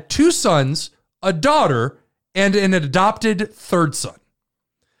they had 2 sons, a daughter, and an adopted third son.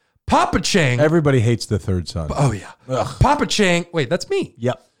 Papa Chang. Everybody hates the third son. Oh, yeah. Papa Chang. Wait, that's me.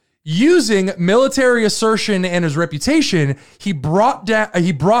 Yep. Using military assertion and his reputation, he brought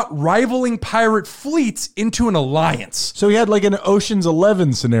rivaling pirate fleets into an alliance. So he had like an Ocean's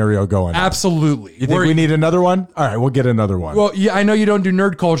 11 scenario going on. Absolutely. You think we need another one? All right, we'll get another one. Well, yeah, I know you don't do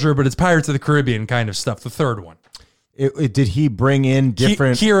nerd culture, but it's Pirates of the Caribbean kind of stuff. The third one. Did he bring in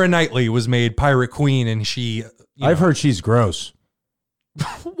different... Keira Knightley was made pirate queen, and she... I've heard she's gross.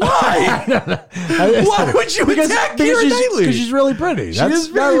 Why? Why would you attack Keira Knightley? Because she's really pretty. She is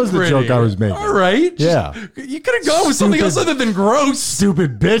very that was pretty. the joke I was making. All right. Yeah. You could have gone with something else other than gross.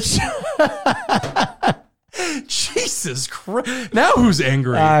 Stupid bitch. Jesus Christ. Now who's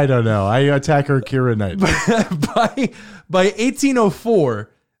angry? I don't know. I attack her Keira Knightley. By 1804,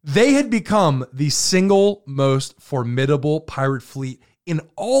 They had become the single most formidable pirate fleet in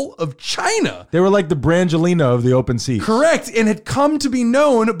all of China. They were like the Brangelina of the open seas. Correct. And had come to be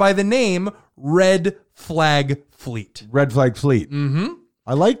known by the name Red Flag Fleet. Red Flag Fleet. Mm-hmm.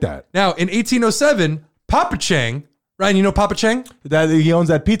 I like that. Now, in 1807, Papa Chang, Ryan, you know Papa Chang? That he owns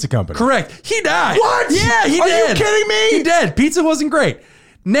that pizza company. Correct. He died. What? Yeah, he Are did. you kidding me? He did. Pizza wasn't great.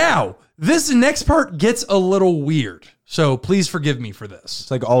 Now, this next part gets a little weird. So please forgive me for this.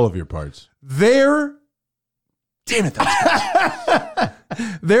 It's like all of your parts. Damn it, that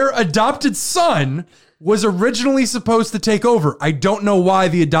was Their adopted son was originally supposed to take over. I don't know why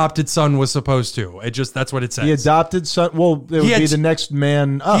the adopted son was supposed to. That's what it says. The adopted son, well, it would be the next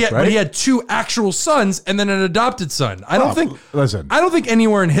man up, right? But he had two actual sons and then an adopted son. I don't think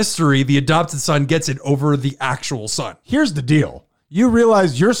anywhere in history the adopted son gets it over the actual son. Here's the deal. You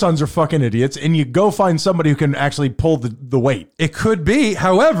realize your sons are fucking idiots and you go find somebody who can actually pull the weight. It could be.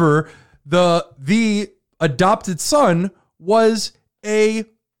 However, the adopted son was a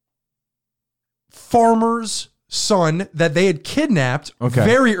farmer's son that they had kidnapped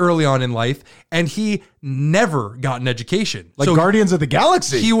very early on in life, and he never got an education. Like Guardians of the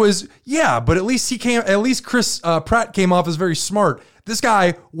Galaxy. He was, but at least Chris Pratt came off as very smart. This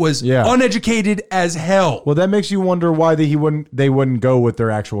guy was uneducated as hell. Well, that makes you wonder why they wouldn't go with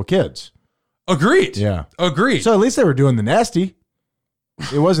their actual kids. Agreed. Yeah. Agreed. So at least they were doing the nasty.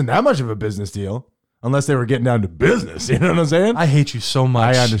 It wasn't that much of a business deal, unless they were getting down to business. You know what I'm saying? I hate you so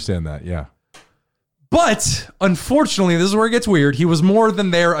much. I understand that, yeah. But unfortunately, this is where it gets weird. He was more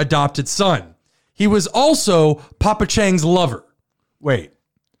than their adopted son. He was also Papa Chang's lover. Wait.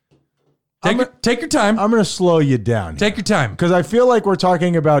 Take your time. I'm going to slow you down. Take your time. Because I feel like we're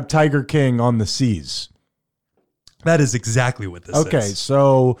talking about Tiger King on the seas. That is exactly what this is. Okay,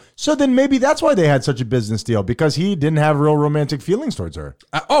 so then maybe that's why they had such a business deal, because he didn't have real romantic feelings towards her.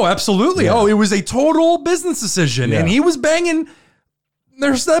 Oh, absolutely. Yeah. Oh, it was a total business decision, and he was banging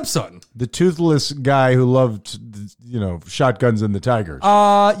their stepson. The toothless guy who loved, shotguns and the tigers.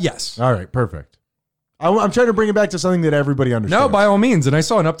 Yes. All right, perfect. I'm trying to bring it back to something that everybody understands. No, by all means. And I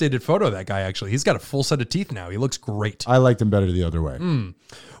saw an updated photo of that guy, actually. He's got a full set of teeth now. He looks great. I liked him better the other way.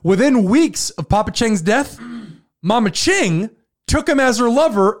 Within weeks of Papa Chang's death, Mama Ching took him as her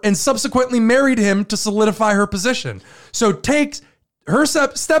lover and subsequently married him to solidify her position. So takes her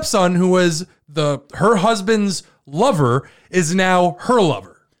stepson, who was her husband's lover, is now her lover.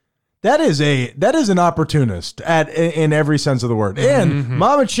 That is an opportunist in every sense of the word. And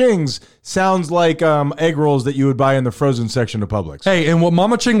Mama Ching's sounds like egg rolls that you would buy in the frozen section of Publix. Hey, and what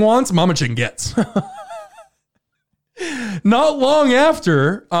Mama Ching wants, Mama Ching gets. Not long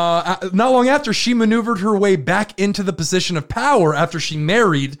after, she maneuvered her way back into the position of power after she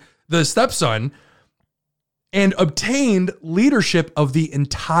married the stepson and obtained leadership of the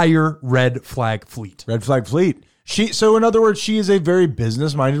entire Red Flag Fleet. Red Flag Fleet. So in other words, she is a very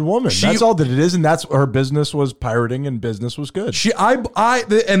business-minded woman. That's all that it is, and that's her business was pirating, and business was good.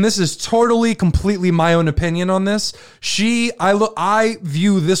 And this is totally, completely my own opinion on this. I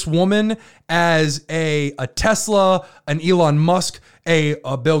view this woman as a Tesla, an Elon Musk, a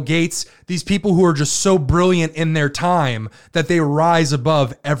Bill Gates. These people who are just so brilliant in their time that they rise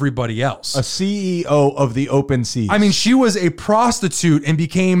above everybody else. A CEO of the open seas. I mean, she was a prostitute and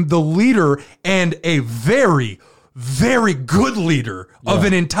became the leader and a very, very good leader of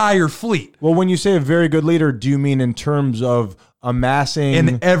an entire fleet. Well, when you say a very good leader, do you mean in terms of amassing?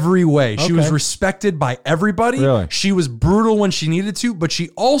 In every way. She was respected by everybody. Really? She was brutal when she needed to, but she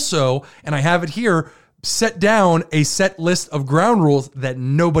also, and I have it here, set down a set list of ground rules that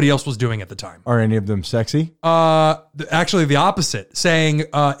nobody else was doing at the time. Are any of them sexy? Actually, the opposite, saying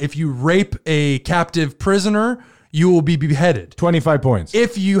if you rape a captive prisoner, you will be beheaded. 25 points.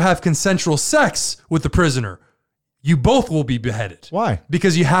 If you have consensual sex with the prisoner, you both will be beheaded. Why?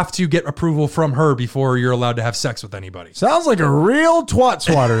 Because you have to get approval from her before you're allowed to have sex with anybody. Sounds like a real twat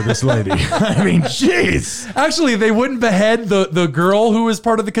swatter, this lady. I mean, jeez. Actually, they wouldn't behead the girl who was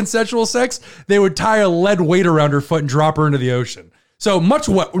part of the consensual sex. They would tie a lead weight around her foot and drop her into the ocean. So much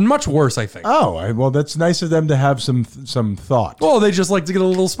worse, I think. Oh, well, that's nice of them to have some thought. Well, they just like to get a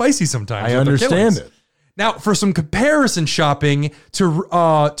little spicy sometimes. I understand it. Now, for some comparison shopping to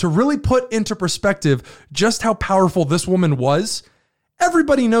really put into perspective just how powerful this woman was,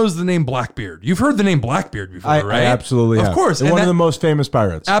 everybody knows the name Blackbeard. You've heard the name Blackbeard before, right? I absolutely have. Of course. One of the most famous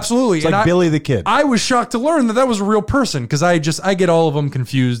pirates. Absolutely. It's like Billy the Kid. I was shocked to learn that was a real person because I get all of them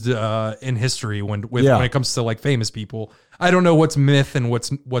confused in history when it comes to like famous people. I don't know what's myth and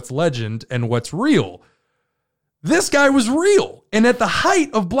what's legend and what's real. This guy was real. And at the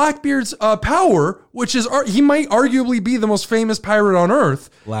height of Blackbeard's power, which is, he might arguably be the most famous pirate on earth.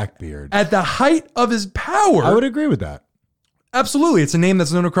 Blackbeard. At the height of his power. I would agree with that. Absolutely. It's a name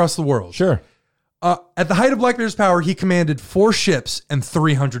that's known across the world. Sure. At the height of Blackbeard's power, he commanded 4 ships and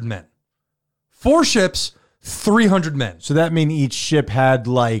 300 men. 4 ships, 300 men. So that means each ship had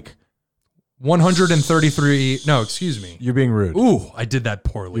like 133. No, excuse me. You're being rude. Ooh, I did that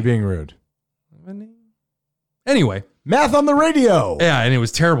poorly. You're being rude. Anyway. Math on the radio. Yeah, and it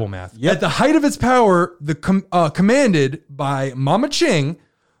was terrible math. Yep. At the height of its power, commanded by Mama Ching,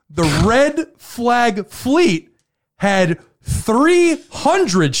 the Red Flag Fleet had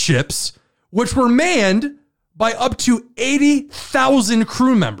 300 ships, which were manned by up to 80,000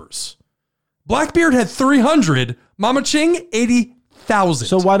 crew members. Blackbeard had 300, Mama Ching 80,000.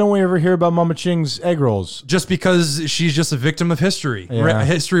 So why don't we ever hear about Mama Ching's egg rolls? Just because she's just a victim of history. Yeah.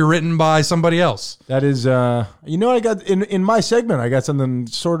 History written by somebody else. That is, you know, I got in my segment, I got something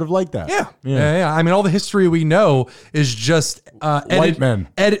sort of like that. Yeah. I mean, all the history we know is just White men.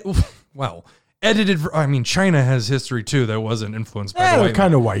 Edited. I mean, China has history too that wasn't influenced by the They're white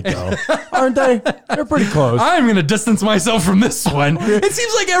kind of white though, aren't they? They're pretty close. I'm going to distance myself from this one. It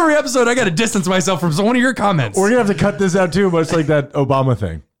seems like every episode I got to distance myself from one of your comments. We're gonna have to cut this out too, much like that Obama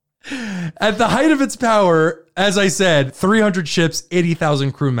thing. At the height of its power, as I said, 300 ships,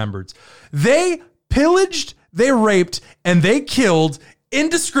 80,000 crew members. They pillaged, they raped, and they killed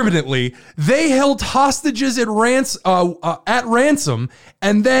indiscriminately. They held hostages at ransom,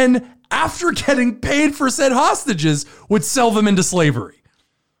 and then after getting paid for said hostages, would sell them into slavery.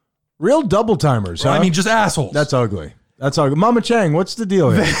 Real double timers. Huh? I mean, just assholes. That's ugly. That's ugly. Mama Chang, what's the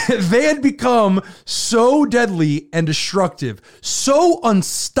deal here? They had become so deadly and destructive, so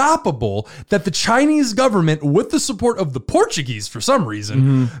unstoppable, that the Chinese government, with the support of the Portuguese for some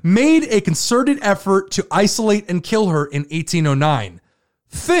reason, made a concerted effort to isolate and kill her in 1809.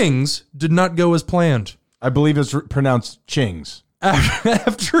 Things did not go as planned. I believe it's pronounced Chings.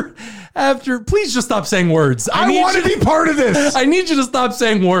 After, please just stop saying words. I want to be part of this. I need you to stop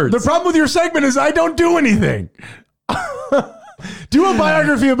saying words. The problem with your segment is I don't do anything. Do a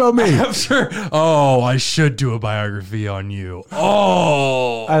biography about me. I should do a biography on you.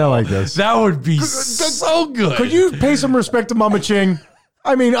 Oh, I don't like this. That would be so good. Could you pay some respect to Mama Ching?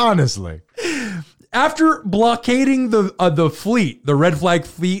 I mean, honestly. After blockading the fleet, the Red Flag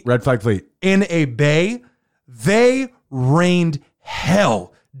Fleet, in a bay, they rained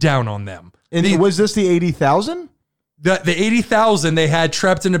hell down on them. Was this the 80,000? The 80,000 they had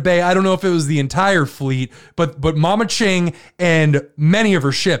trapped in a bay. I don't know if it was the entire fleet, but Mama Ching and many of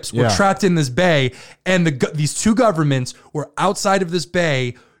her ships were trapped in this bay, and these two governments were outside of this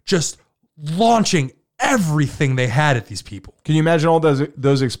bay, just launching everything they had at these people. Can you imagine all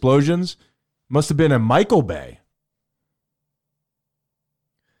those explosions? Must have been a Michael Bay.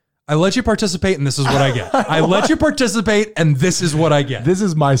 I let you participate, and this is what I get. I let you participate, and this is what I get. This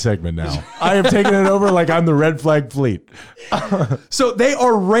is my segment now. I have taken it over like I'm the Red Flag Fleet. So they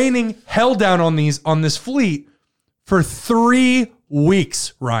are raining hell down on this fleet for 3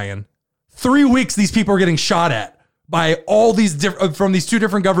 weeks, Ryan. 3 weeks these people are getting shot at by all these from these two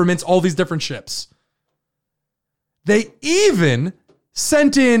different governments, all these different ships. They even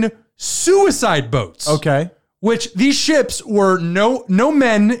sent in suicide boats. Okay. Which these ships were no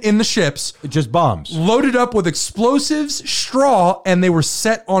men in the ships. Just bombs. Loaded up with explosives, straw, and they were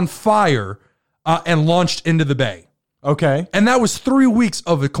set on fire and launched into the bay. Okay. And that was 3 weeks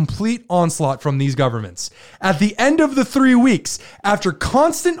of a complete onslaught from these governments. At the end of the 3 weeks, after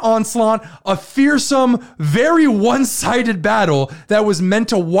constant onslaught, a fearsome, very one-sided battle that was meant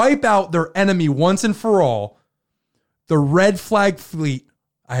to wipe out their enemy once and for all, the Red Flag Fleet,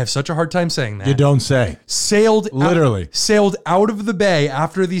 I have such a hard time saying that. You don't say. Sailed out of the bay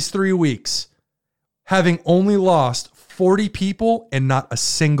after these 3 weeks, having only lost 40 people and not a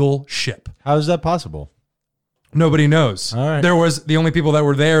single ship. How is that possible? Nobody knows. All right. The only people that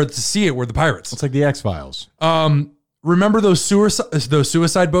were there to see it were the pirates. It's like the X-Files. Remember those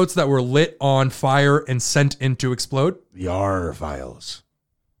suicide boats that were lit on fire and sent in to explode? The R-Files.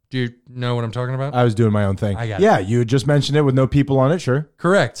 Do you know what I'm talking about? I was doing my own thing. I got it. Yeah, you had just mentioned it with no people on it, sure.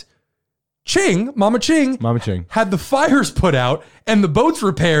 Correct. Mama Ching, had the fires put out and the boats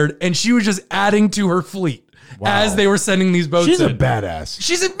repaired, and she was just adding to her fleet as they were sending these boats in. She's a badass.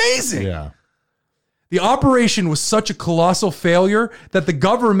 She's amazing. Yeah. The operation was such a colossal failure that the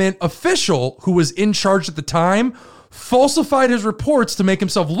government official who was in charge at the time falsified his reports to make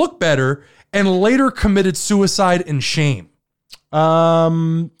himself look better and later committed suicide in shame.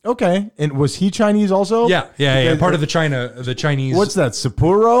 Okay. And was he Chinese also? Yeah. Okay, Part of the Chinese. What's that?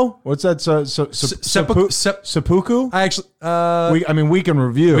 Sapporo? What's that? Seppuku? I actually, We can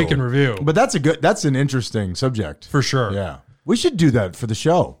review. we can review. But that's an interesting subject. For sure. Yeah. We should do that for the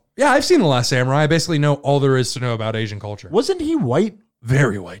show. Yeah, I've seen The Last Samurai. I basically know all there is to know about Asian culture. Wasn't he white?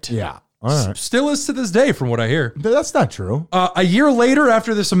 Very white. Yeah. All right. Still is to this day, from what I hear. But that's not true. A year later,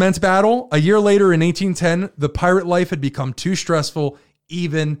 after this immense battle, a year later in 1810, the pirate life had become too stressful,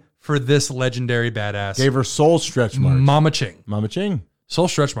 even for this legendary badass. Gave her soul stretch marks. Mama Ching. Mama Ching. Soul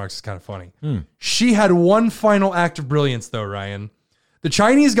stretch marks is kind of funny. She had one final act of brilliance, though, Ryan. The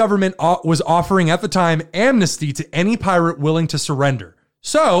Chinese government was offering at the time amnesty to any pirate willing to surrender.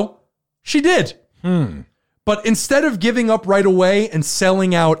 So she did. But instead of giving up right away and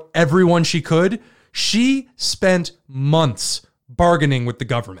selling out everyone she could, she spent months bargaining with the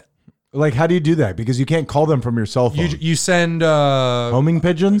government. Like, how do you do that? Because you can't call them from your cell phone. You send Homing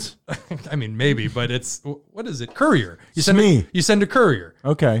pigeons? I mean, maybe, but it's, what is it? Courier. You send a courier.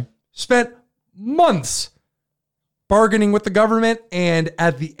 Okay. Spent months bargaining with the government, and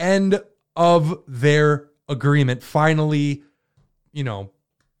at the end of their agreement, finally,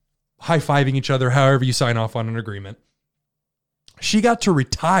 high-fiving each other, however you sign off on an agreement, she got to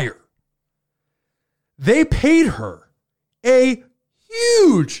retire. They paid her a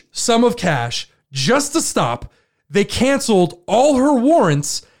huge sum of cash just to stop. They canceled all her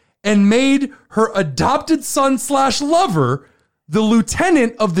warrants and made her adopted son/lover the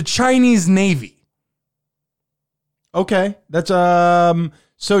lieutenant of the Chinese Navy. Okay. That's,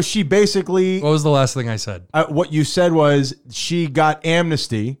 so she basically, What was the last thing I said? what you said was she got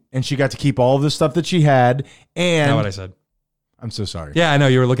amnesty and she got to keep all of the stuff that she had. And Not what I said. I'm so sorry. Yeah, I know.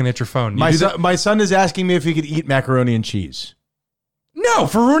 You were looking at your phone. My son is asking me if he could eat macaroni and cheese. No,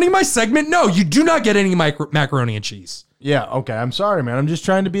 for ruining my segment, no. You do not get any macaroni and cheese. Yeah. Okay. I'm sorry, man. I'm just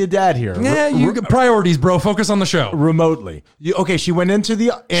trying to be a dad here. Yeah, you priorities, bro. Focus on the show. Remotely. Okay. She went into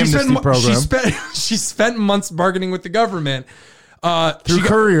the amnesty program. She spent months bargaining with the government. Through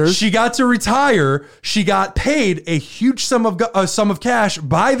couriers. She got to retire. She got paid a huge sum of cash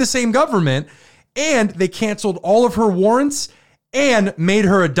by the same government, and they canceled all of her warrants and made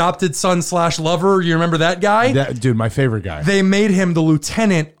her adopted son/lover. You remember that guy? Dude, my favorite guy. They made him the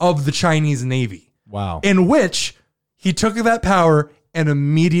lieutenant of the Chinese Navy. Wow. In which he took that power and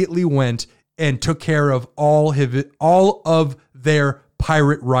immediately went and took care of all of their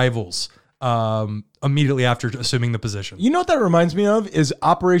pirate rivals. Immediately after assuming the position. You know what that reminds me of is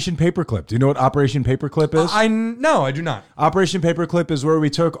Operation Paperclip. Do you know what Operation Paperclip is? No, I do not. Operation Paperclip is where we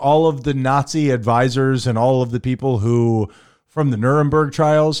took all of the Nazi advisors and all of the people who from the Nuremberg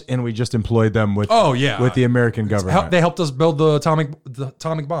trials, and we just employed them with with the American government. They helped us build the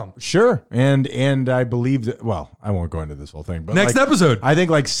atomic bomb. Sure, and I believe that. Well, I won't go into this whole thing, but next episode, I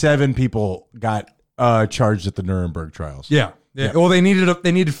think like 7 people got charged at the Nuremberg trials. Yeah. Well, they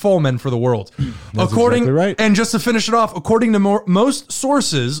needed full men for the world. Exactly right. And just to finish it off, according to most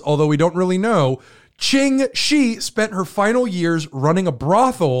sources, although we don't really know, Ching Shi spent her final years running a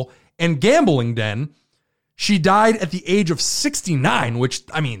brothel and gambling den. She died at the age of 69, which,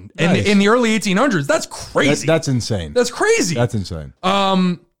 I mean, Nice. in the early 1800s, that's crazy. That's insane. That's crazy. That's insane.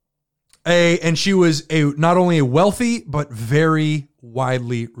 And she was not only a wealthy, but very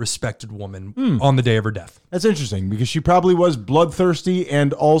widely respected woman on the day of her death. That's interesting because she probably was bloodthirsty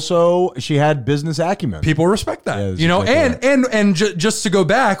and also she had business acumen. People respect that, Yeah, just to go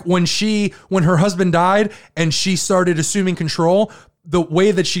back when her husband died and she started assuming control, the way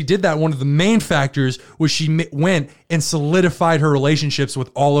that she did that, one of the main factors was she went and solidified her relationships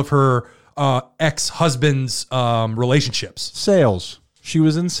with all of her ex-husband's relationships. Sales. She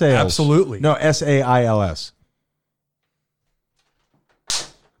was in sales. Absolutely. No, SAILS.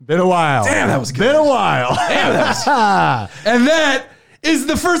 Been a while. Damn, that was good. Been a while. Damn, that was And that is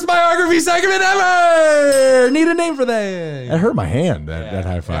the first biography segment ever. Need a name for that. It hurt my hand, that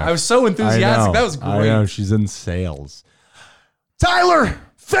high five. I was so enthusiastic. That was great. I know. She's in sales. Tyler,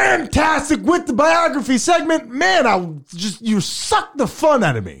 fantastic with the biography segment. Man, you sucked the fun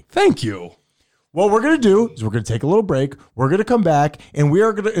out of me. Thank you. What we're going to do is we're going to take a little break. We're going to come back and we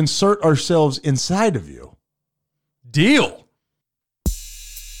are going to insert ourselves inside of you. Deal.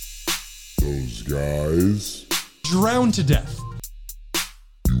 Those guys Drowned to death.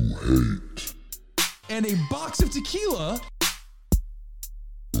 you hate. And a box of tequila.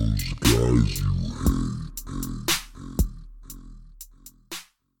 Those guys you hate.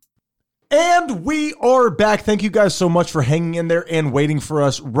 And we are back. Thank you guys so much for hanging in there and waiting for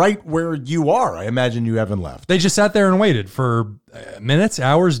us right where you are. I imagine you haven't left. They just sat there and waited for minutes,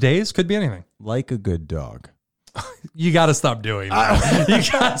 hours, days. Could be anything. Like a good dog. You got to stop doing that.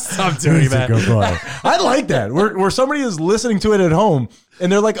 You got to stop doing That's a that. good point. I like that. Where somebody is listening to it at home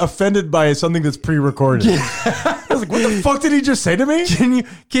and they're like offended by something that's pre-recorded. I was like, what the fuck did he just say to me?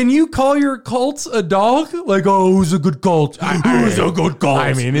 Can you call your cult a dog? Like, oh, who's a good cult? Who's a good cult?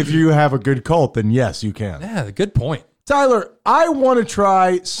 I mean, if you have a good cult, then yes, you can. yeah, good point. Tyler, I want to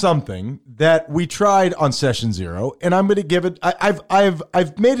try something that we tried on session 0, and I'm going to give it.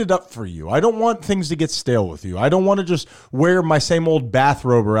 I've made it up for you. I don't want things to get stale with you. I don't want to just wear my same old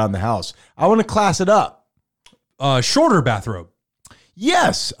bathrobe around the house. I want to class it up. Shorter bathrobe.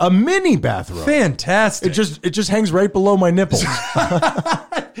 Yes, a mini bathrobe. Fantastic. It just hangs right below my nipples.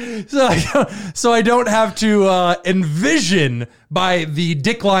 So I don't have to envision by the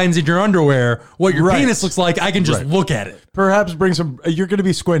dick lines in your underwear what your Right. penis looks like. I can just Right. look at it. Perhaps bring some. You're going to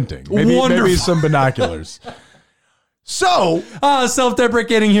be squinting. Maybe Wonderful. some binoculars. So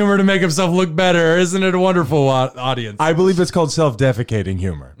Self-deprecating humor to make himself look better. Isn't it a wonderful audience? I believe it's called self-defecating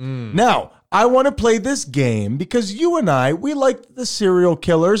humor. Now, I want to play this game because you and I, we like the serial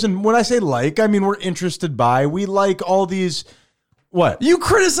killers. And when I say like, I mean we're interested by. We like all these... What? You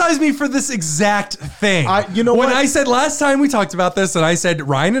criticized me for this exact thing. You know when what? I said last time we talked about this, and I said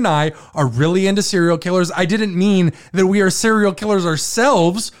Ryan and I are really into serial killers, I didn't mean that we are serial killers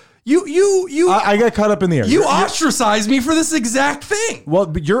ourselves. I got caught up in the air. You ostracized me for this exact thing. Well,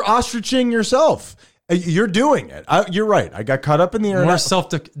 but you're ostriching yourself. You're doing it. You're right. I got caught up in the air. More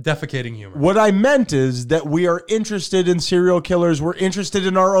self-defecating humor. What I meant is that we are interested in serial killers. We're interested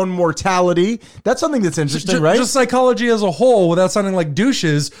in our own mortality. That's something that's interesting, right? Just psychology as a whole, without sounding like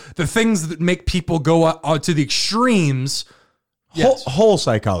douches, the things that make people go to the extremes. Yes. Whole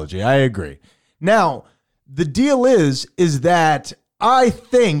psychology. I agree. Now, the deal is that I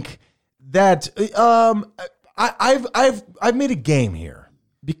think that I've made a game here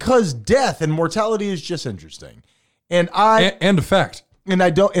because death and mortality is just interesting, and effect. I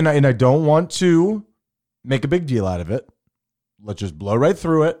don't want to make a big deal out of it. Let's just blow right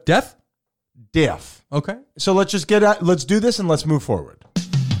through it. Death. Okay. So let's just let's do this and let's move forward.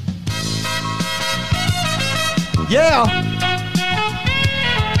 Yeah.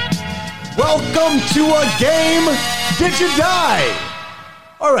 Welcome to a game. Did you die?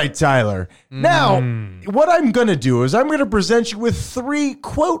 All right, Tyler. Now, what I'm going to do is I'm going to present you with 3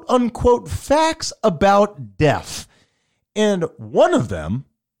 quote unquote facts about death. And one of them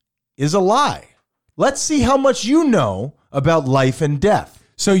is a lie. Let's see how much you know about life and death.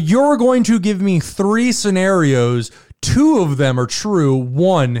 So you're going to give me 3 scenarios. 2 of them are true.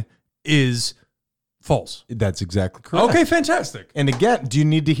 1 is false. That's exactly correct. Okay, fantastic. And again, do you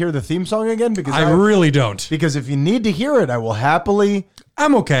need to hear the theme song again? Because I really don't. Because if you need to hear it, I will happily.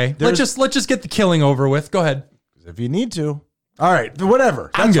 I'm okay. Let's just get the killing over with. Go ahead. If you need to. All right,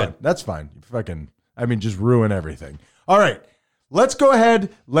 whatever. I'm That's good. fine. That's fine. You just ruin everything. All right, let's go ahead.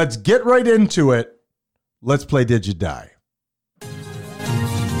 Let's get right into it. Let's play Did You Die?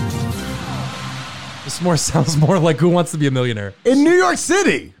 This sounds more like Who Wants to Be a Millionaire. In New York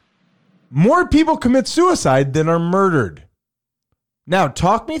City, more people commit suicide than are murdered. Now,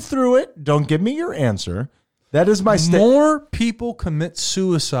 talk me through it. Don't give me your answer. That is my More people commit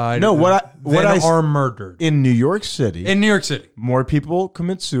suicide No, than are murdered. In New York City. In New York City. More people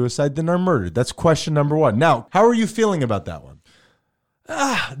commit suicide than are murdered. That's question number 1. Now, how are you feeling about that one?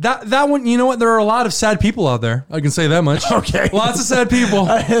 That one, you know what? There are a lot of sad people out there. I can say that much. Okay. Lots of sad people.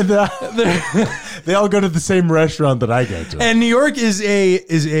 They all go to the same restaurant that I go to. And New York is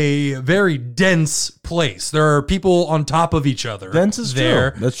a very dense place. There are people on top of each other. Dense is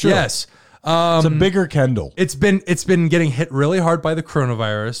there. true. That's true. Yes. It's a bigger Kendall. It's been getting hit really hard by the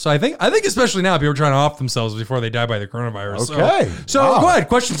coronavirus. So I think especially now people are trying to off themselves before they die by the coronavirus. Okay. So Wow. go ahead.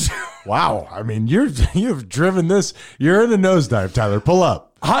 Question 2. Wow. I mean, you've driven this. You're in a nosedive, Tyler. Pull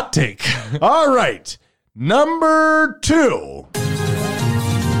up. Hot take. All right. Number 2.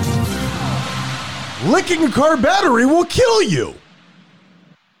 Licking a car battery will kill you.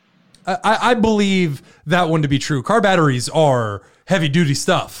 I believe that one to be true. Car batteries are heavy duty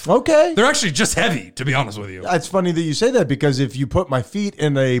stuff. Okay. They're actually just heavy, to be honest with you. It's funny that you say that because if you put my feet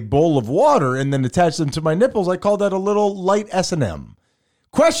in a bowl of water and then attach them to my nipples, I call that a little light S&M.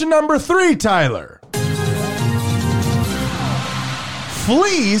 Question number 3, Tyler.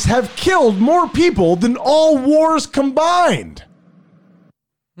 Fleas have killed more people than all wars combined.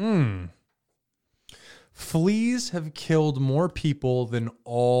 Fleas have killed more people than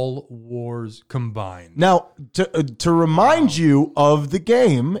all wars combined. Now, to remind you of the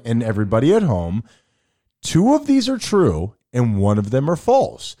game and everybody at home, 2 of these are true and 1 of them are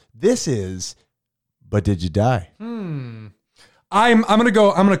false. This is, but did you die? I'm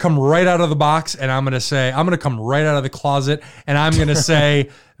gonna come right out of the box, and I'm gonna come right out of the closet, and I'm gonna say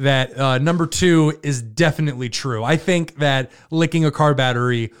that number 2 is definitely true. I think that licking a car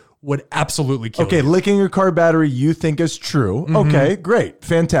battery would absolutely kill Okay, you. licking a car battery you think is true. Okay, great.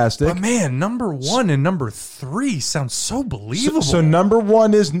 Fantastic. But man, number 1 and number 3 sounds so believable. So number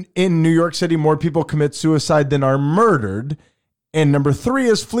 1 is in New York City, more people commit suicide than are murdered. And number 3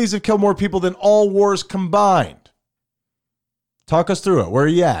 is fleas have killed more people than all wars combined. Talk us through it. Where are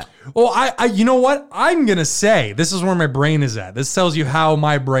you at? Well, I you know what? I'm going to say this is where my brain is at. This tells you how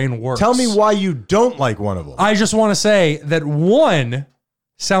my brain works. Tell me why you don't like one of them. I just want to say that 1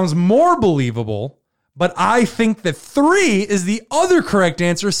 sounds more believable, but I think that 3 is the other correct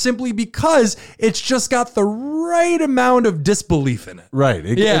answer simply because it's just got the right amount of disbelief in it. Right.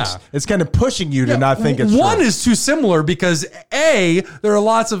 Yeah. It's kind of pushing you to not think it's 1 true. is too similar because A, there are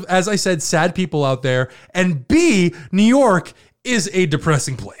lots of, as I said, sad people out there, and B, New York is a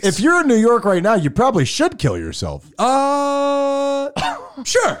depressing place. If you're in New York right now, you probably should kill yourself.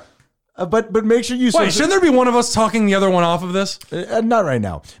 Sure. But make sure you Wait, shouldn't there be one of us talking the other one off of this? not right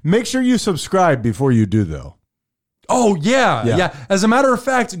now. Make sure you subscribe before you do, though. Oh, yeah. Yeah. Yeah. As a matter of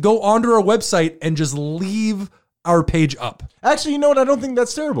fact, go onto our website and just leave our page up. Actually, you know what? I don't think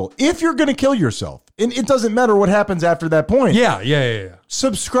that's terrible. If you're going to kill yourself, and it doesn't matter what happens after that point. Yeah.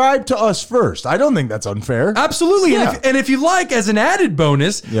 Subscribe to us first. I don't think that's unfair. Absolutely. Yeah. And if you like, as an added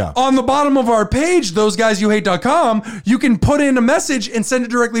bonus, Yeah. on the bottom of our page, thoseguysyouhate.com, you can put in a message and send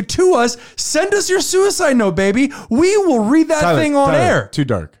it directly to us. Send us your suicide note, baby. We will read that thing on air. Too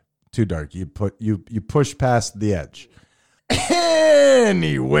dark. You push past the edge.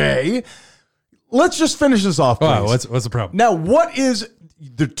 Anyway, let's just finish this off, please. Wow, what's the problem? Now, what is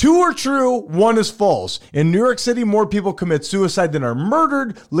the 2 are true, 1 is false. In New York City, more people commit suicide than are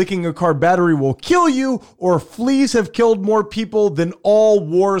murdered. Licking a car battery will kill you, or fleas have killed more people than all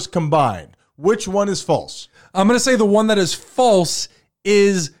wars combined. Which one is false? I'm going to say the one that is false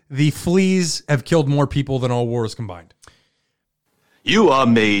is the fleas have killed more people than all wars combined. You are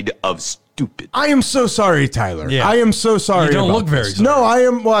made of stupid. I am so sorry, Tyler. Yeah. I am so sorry. You don't about look very this. sorry. No, I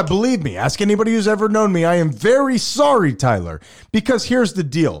am. Well, believe me. Ask anybody who's ever known me. I am very sorry, Tyler. Because here's the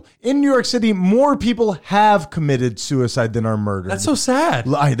deal: in New York City, more people have committed suicide than are murdered. That's so sad.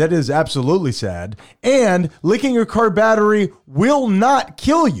 That is absolutely sad. And licking a car battery will not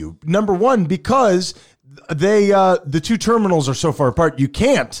kill you. Number 1, because the 2 terminals are so far apart, you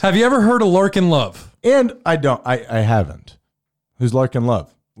can't. Have you ever heard of Larkin Love? And I haven't. Who's Larkin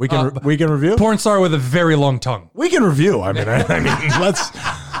Love? We can review. Porn star with a very long tongue. We can review. I mean, let's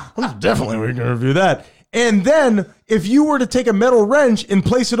definitely we can review that. And then if you were to take a metal wrench and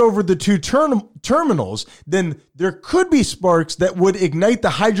place it over the 2 terminals, then there could be sparks that would ignite the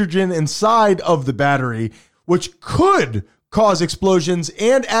hydrogen inside of the battery, which could cause explosions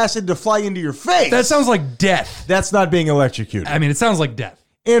and acid to fly into your face. That sounds like death. That's not being electrocuted. I mean, it sounds like death.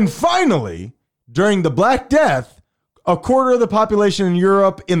 And finally, during the Black Death, a quarter of the population in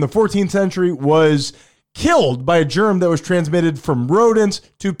Europe in the 14th century was killed by a germ that was transmitted from rodents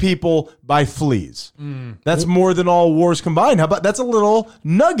to people by fleas. That's more than all wars combined. How about that's a little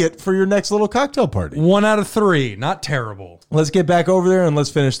nugget for your next little cocktail party? 1 out of 3. Not terrible. Let's get back over there and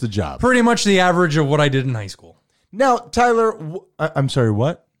let's finish the job. Pretty much the average of what I did in high school. Now, Tyler, I'm sorry,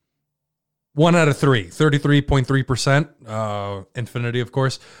 what? 1 out of 3, 33.3%. Infinity, of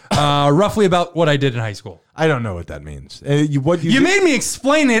course. Roughly about what I did in high school. I don't know what that means. You made me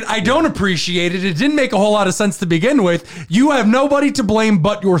explain it. I don't appreciate it. It didn't make a whole lot of sense to begin with. You have nobody to blame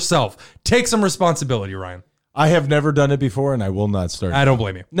but yourself. Take some responsibility, Ryan. I have never done it before, and I will not start. I don't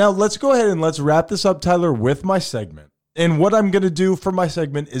blame you. Now, let's go ahead and let's wrap this up, Tyler, with my segment. And what I'm going to do for my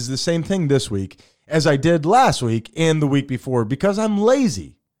segment is the same thing this week as I did last week and the week before, because I'm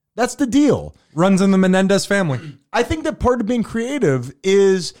lazy. That's the deal. Runs in the Menendez family. I think that part of being creative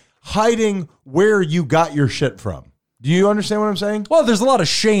is hiding where you got your shit from. Do you understand what I'm saying? Well, there's a lot of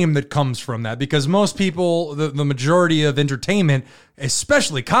shame that comes from that because most people, the majority of entertainment,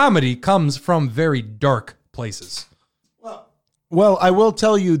 especially comedy, comes from very dark places. Well, I will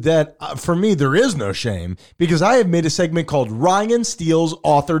tell you that for me, there is no shame because I have made a segment called Ryan Steele's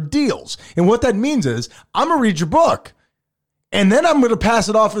Author Deals. And what that means is I'm going to read your book and then I'm going to pass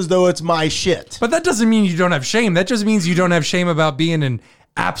it off as though it's my shit. But that doesn't mean you don't have shame. That just means you don't have shame about being an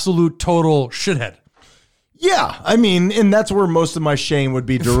absolute total shithead. Yeah, I mean, and that's where most of my shame would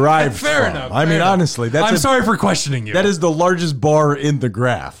be derived Fair from. enough. I mean, honestly, I'm sorry for questioning you. That is the largest bar in the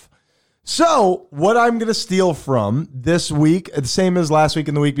graph. So what I'm going to steal from this week, the same as last week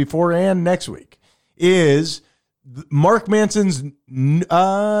and the week before and next week, is Mark Manson's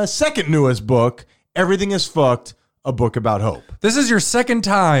second newest book, Everything is Fucked, a book about hope. This is your second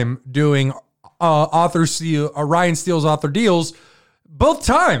time doing Ryan Steele's author deals. Both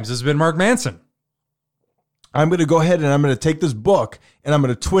times has been Mark Manson. I'm going to go ahead and I'm going to take this book and I'm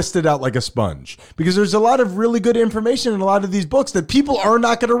going to twist it out like a sponge because there's a lot of really good information in a lot of these books that people are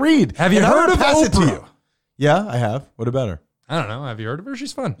not going to read. Have you And I'm heard gonna of pass it to Oprah? you. Yeah, I have. What about her? I don't know. Have you heard of her?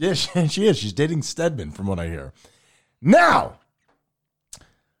 She's fun. Yeah, she is. She's dating Stedman from what I hear. Now,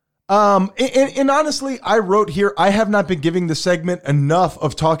 and honestly, I wrote here, I have not been giving the segment enough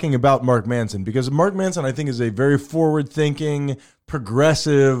of talking about Mark Manson because Mark Manson, I think, is a very forward-thinking,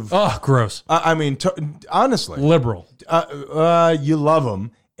 progressive. Oh, gross. I mean, honestly, Liberal. you love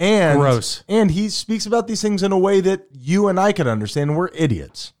him. And, Gross. And he speaks about these things in a way that you and I could understand. We're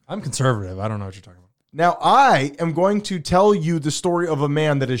idiots. I'm conservative. I don't know what you're talking about. Now, I am going to tell you the story of a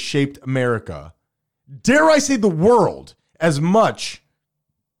man that has shaped America, dare I say the world, as much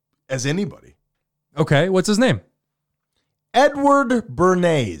as anybody. Okay, what's his name? Edward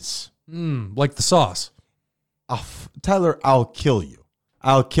Bernays. Like the sauce. Tyler, I'll kill you.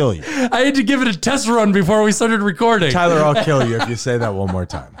 I'll kill you. I had to give it a test run before we started recording. Tyler, I'll kill you if you say that one more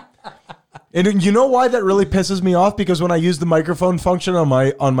time. And you know why that really pisses me off? Because when I use the microphone function on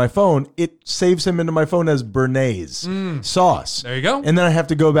my phone, it saves him into my phone as Bernays sauce. There you go. And then I have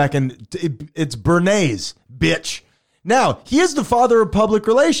to go back and it's Bernays, bitch. Now, he is the father of public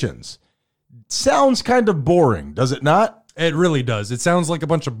relations. Sounds kind of boring, does it not? It really does. It sounds like a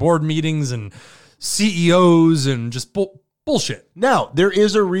bunch of board meetings and CEOs and just bullshit. Now, there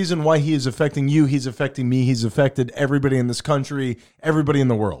is a reason why he is affecting you. He's affecting me. He's affected everybody in this country, everybody in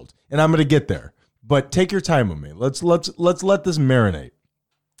the world. And I'm going to get there. But take your time with me. Let's let this marinate.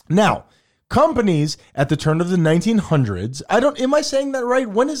 Now, companies at the turn of the 1900s, am I saying that right?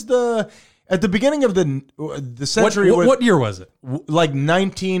 When is at the beginning of the century? What year was it? Like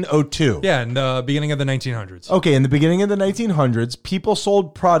 1902. Yeah, in the beginning of the 1900s. Okay, in the beginning of the 1900s, people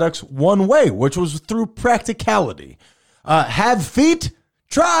sold products one way, which was through practicality. Have feet?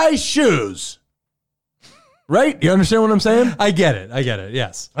 Try shoes. Right? You understand what I'm saying? I get it.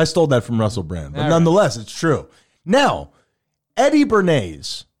 Yes. I stole that from Russell Brand, but All right. nonetheless, it's true. Now, Eddie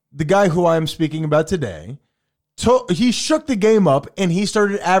Bernays, the guy who I'm speaking about today, he shook the game up and he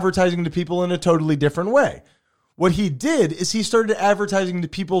started advertising to people in a totally different way. What he did is he started advertising to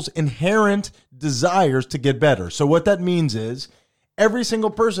people's inherent desires to get better. So what that means is every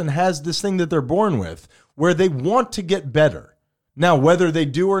single person has this thing that they're born with where they want to get better. Now, whether they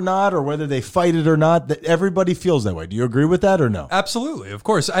do or not, or whether they fight it or not, that everybody feels that way. Do you agree with that or no? Absolutely. Of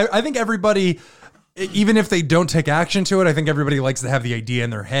course. I think everybody, even if they don't take action to it, I think everybody likes to have the idea in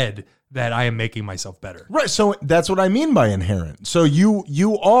their head that I am making myself better. Right. So that's what I mean by inherent. So you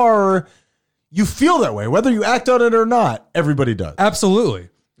feel that way, whether you act on it or not, everybody does. Absolutely.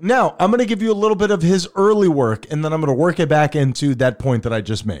 Now, I'm going to give you a little bit of his early work, and then I'm going to work it back into that point that I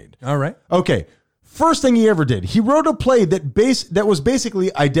just made. All right. Okay. First thing he ever did, he wrote a play that was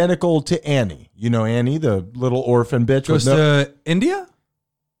basically identical to Annie. You know Annie, the little orphan bitch. Goes to India?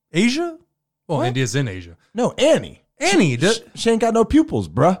 Asia? Well, What? India's in Asia. No, Annie. Annie. She ain't got no pupils,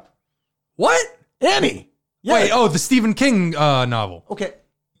 bruh. What? Annie. Yeah. Wait, the Stephen King novel. Okay.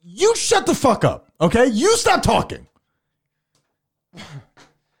 You shut the fuck up. Okay? You stop talking.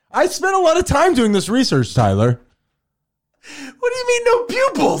 I spent a lot of time doing this research, Tyler. What do you mean no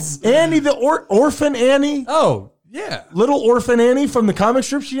pupils? Annie, the orphan Annie, Oh, yeah. little orphan Annie from the comic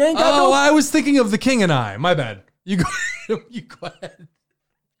strip. She ain't got no. I was thinking of The King and I. My bad. You go, you go ahead.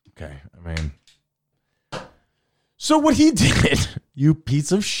 Okay, I mean. So what he did, you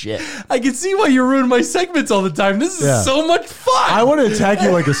piece of shit. I can see why you ruin my segments all the time. This is Yeah. so much fun. I want to attack you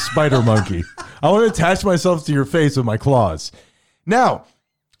like a spider monkey. I want to attach myself to your face with my claws. Now,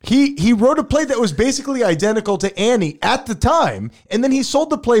 he wrote a play that was basically identical to Annie at the time, and then he sold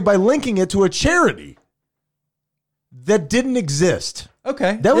the play by linking it to a charity that didn't exist.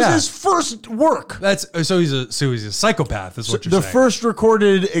 Okay. That was yeah. his first work. So he's a psychopath, is what you're The saying. first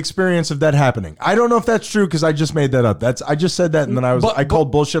recorded experience of that happening. I don't know if that's true because I just made that up. I just said that and then I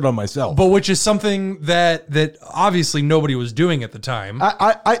called bullshit on myself. But which is something that obviously nobody was doing at the time.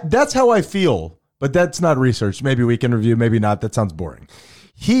 I that's how I feel, but that's not research. Maybe we can review, maybe not. That sounds boring.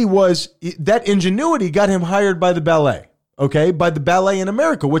 That ingenuity got him hired by the ballet, okay? By the ballet in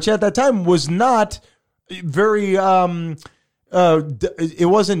America, which at that time was not very, it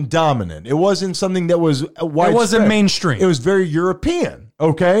wasn't dominant. It wasn't something that was widespread. It wasn't mainstream. It was very European,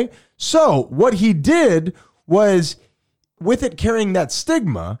 okay? So what he did was, with it carrying that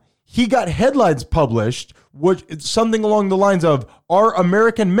stigma, he got headlines published, something along the lines of, "Are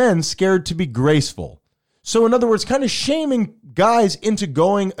American men scared to be graceful?" So in other words, kind of shaming guys into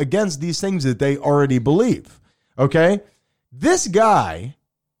going against these things that they already believe. Okay? This guy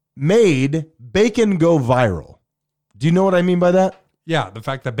made bacon go viral. Do you know what I mean by that? Yeah, the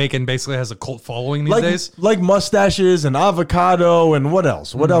fact that bacon basically has a cult following these days. Like mustaches and avocado and what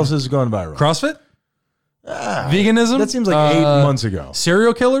else? What else is going viral? CrossFit? Veganism? That seems like 8 months ago.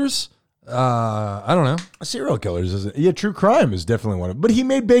 Serial killers? I don't know. Serial killers is true crime is definitely one of them. But he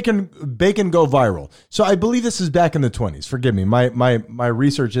made bacon go viral. So I believe this is back in the 20s. Forgive me. My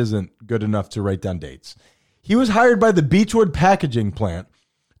research isn't good enough to write down dates. He was hired by the Beechwood packaging plant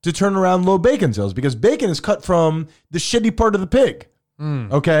to turn around low bacon sales because bacon is cut from the shitty part of the pig.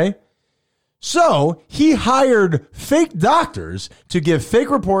 Okay? So he hired fake doctors to give fake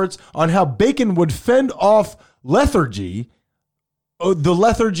reports on how bacon would fend off lethargy, the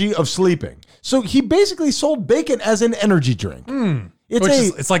lethargy of sleeping. So he basically sold bacon as an energy drink.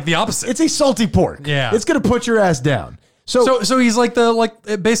 It's like the opposite. It's a salty pork. Yeah. It's going to put your ass down. So he's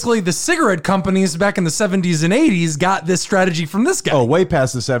basically the cigarette companies back in the 70s and 80s got this strategy from this guy. Oh, way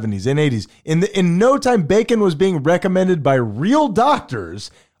past the 70s and 80s. In no time, bacon was being recommended by real doctors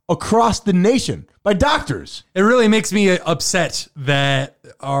across the nation. By doctors. It really makes me upset that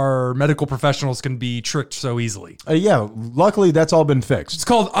our medical professionals can be tricked so easily. Yeah, luckily that's all been fixed. It's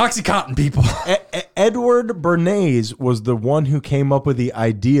called Oxycontin, people. Edward Bernays was the one who came up with the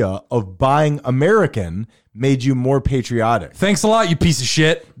idea of buying American made you more patriotic. Thanks a lot, you piece of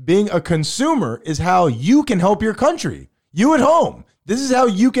shit. Being a consumer is how you can help your country. You at home. This is how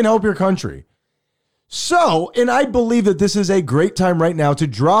you can help your country. So, and I believe that this is a great time right now to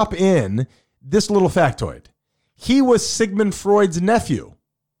drop in this little factoid. He was Sigmund Freud's nephew.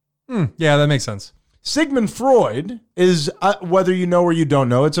 Yeah, that makes sense. Sigmund Freud is, whether you know or you don't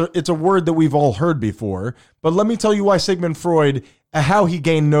know, it's a word that we've all heard before. But let me tell you why Sigmund Freud, how he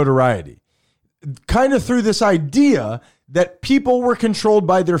gained notoriety. Kind of through this idea that people were controlled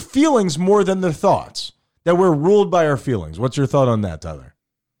by their feelings more than their thoughts. That we're ruled by our feelings. What's your thought on that, Tyler?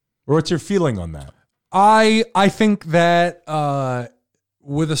 Or what's your feeling on that? I think that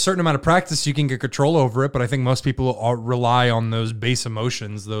with a certain amount of practice, you can get control over it. But I think most people rely on those base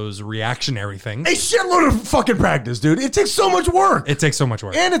emotions, those reactionary things. A shitload of fucking practice, dude. It takes so much work. It takes so much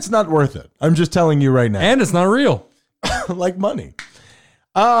work. And it's not worth it. I'm just telling you right now. And it's not real. Like money.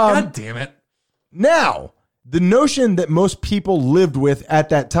 God damn it. Now, the notion that most people lived with at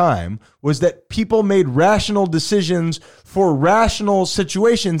that time was that people made rational decisions for rational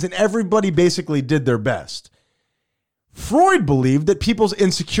situations and everybody basically did their best. Freud believed that people's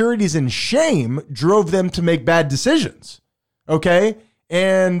insecurities and shame drove them to make bad decisions. Okay?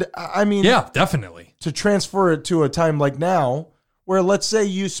 And I mean, yeah, definitely. To transfer it to a time like now, where let's say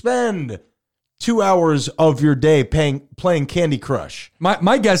you spend 2 hours of your day playing Candy Crush.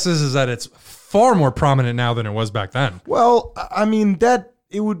 My guess is that it's far more prominent now than it was back then. Well, I mean,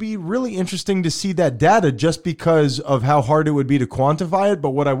 it would be really interesting to see that data just because of how hard it would be to quantify it.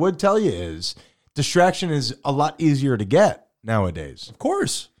 But what I would tell you is distraction is a lot easier to get nowadays. Of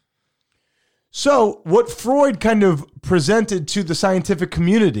course. So what Freud kind of presented to the scientific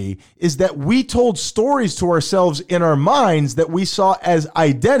community is that we told stories to ourselves in our minds that we saw as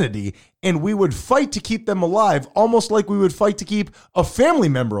identity, and we would fight to keep them alive, almost like we would fight to keep a family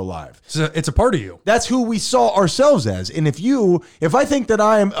member alive. So it's a part of you. That's who we saw ourselves as. And if I think that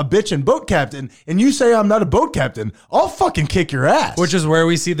I am a bitch and boat captain, and you say I'm not a boat captain, I'll fucking kick your ass. Which is where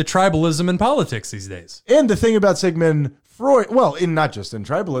we see the tribalism in politics these days. And the thing about Sigmund Freud, well, not just in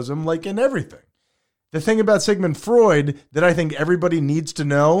tribalism, like in everything. The thing about Sigmund Freud that I think everybody needs to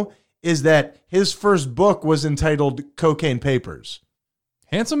know is that his first book was entitled Cocaine Papers.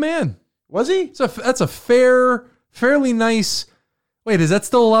 Handsome man. Was he? So that's a fairly nice. Wait, is that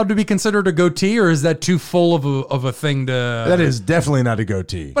still allowed to be considered a goatee, or is that too full of a thing to? That is definitely not a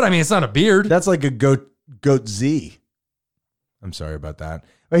goatee. But I mean, it's not a beard. That's like a goat Z. I'm sorry about that.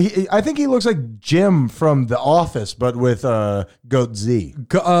 I think he looks like Jim from The Office, but with goat Z.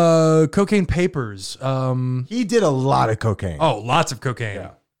 Cocaine Papers. He did a lot of cocaine. Oh, lots of cocaine.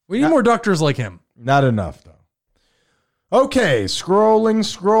 Yeah. We need more doctors like him. Not enough, though. Okay, scrolling.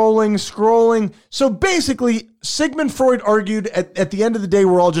 So basically, Sigmund Freud argued at the end of the day,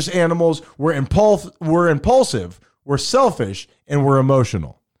 we're all just animals. We're impulsive, we're selfish, and we're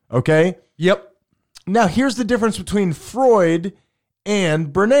emotional. Okay? Yep. Now, here's the difference between Freud and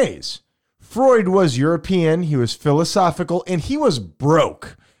Bernays. Freud was European, he was philosophical, and he was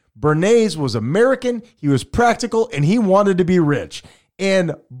broke. Bernays was American, he was practical, and he wanted to be rich.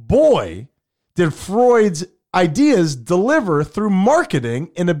 And boy, did Freud's ideas deliver through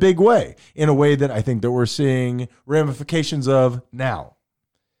marketing in a big way, in a way that I think that we're seeing ramifications of now.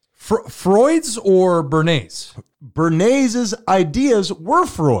 Freud's or Bernays? Bernays' ideas were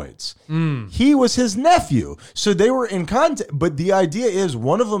Freud's. He was his nephew. So they were in contact. But the idea is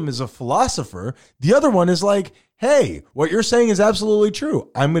one of them is a philosopher. The other one is like, hey, what you're saying is absolutely true.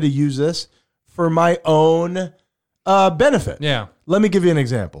 I'm going to use this for my own benefit. Yeah. Let me give you an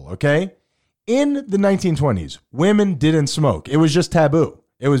example, okay? In the 1920s, women didn't smoke. It was just taboo.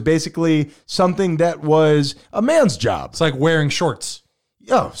 It was basically something that was a man's job. It's like wearing shorts.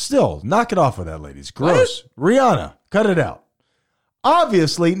 Yo, still, knock it off with that, ladies. Gross. Rihanna, cut it out.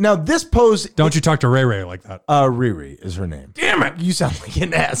 Obviously, now this pose... Don't you talk to Ray Ray like that. Riri is her name. Damn it. You sound like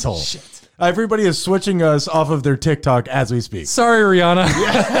an asshole. Shit. Everybody is switching us off of their TikTok as we speak. Sorry,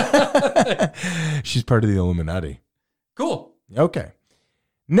 Rihanna. She's part of the Illuminati. Cool. Okay.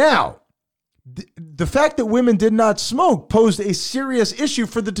 Now, the fact that women did not smoke posed a serious issue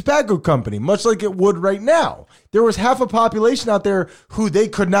for the tobacco company, much like it would right now. There was half a population out there who they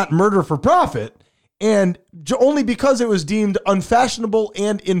could not murder for profit, and only because it was deemed unfashionable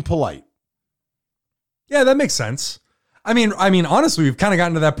and impolite. Yeah, that makes sense. I mean, honestly, we've kind of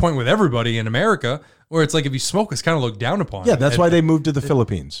gotten to that point with everybody in America where it's like if you smoke, it's kind of looked down upon. Yeah, that's why they moved to the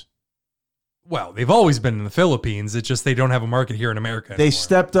Philippines. Well, they've always been in the Philippines. It's just they don't have a market here in America They anymore.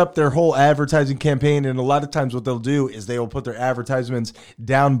 stepped up their whole advertising campaign, and a lot of times what they'll do is they will put their advertisements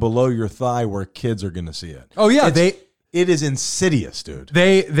down below your thigh where kids are going to see it. Oh, yeah. It is insidious, dude.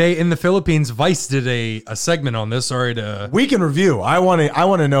 They in the Philippines, Vice did a segment on this. Sorry to... Week in review. I want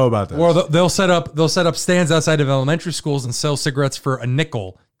to know about this. Well, they'll set up stands outside of elementary schools and sell cigarettes for a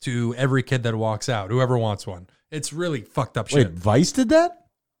nickel to every kid that walks out, whoever wants one. It's really fucked up shit. Wait, Vice did that?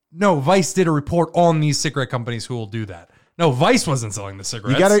 No, Vice did a report on these cigarette companies who will do that. No, Vice wasn't selling the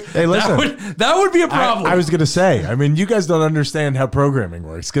cigarettes. Hey, listen. That would be a problem. I was going to say, I mean, you guys don't understand how programming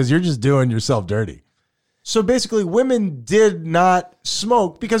works because you're just doing yourself dirty. So basically, women did not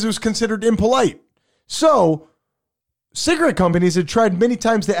smoke because it was considered impolite. So cigarette companies had tried many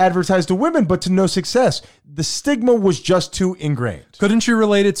times to advertise to women, but to no success. The stigma was just too ingrained. Couldn't you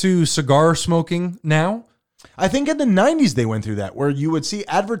relate it to cigar smoking now? I think in the 90s they went through that, where you would see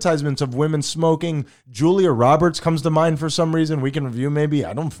advertisements of women smoking. Julia Roberts comes to mind for some reason. We can review maybe.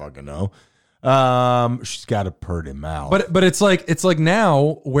 I don't fucking know. She's got a purty mouth. But it's like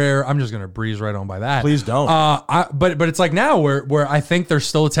now where I'm just gonna breeze right on by that. Please don't. But it's like now where I think there's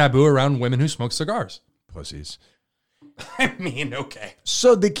still a taboo around women who smoke cigars. Pussies. I mean, okay.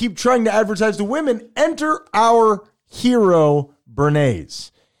 So they keep trying to advertise to women. Enter our hero,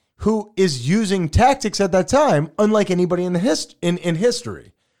 Bernays, who is using tactics at that time unlike anybody in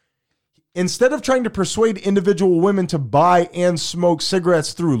history. Instead of trying to persuade individual women to buy and smoke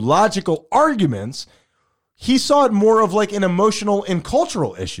cigarettes through logical arguments, he saw it more of like an emotional and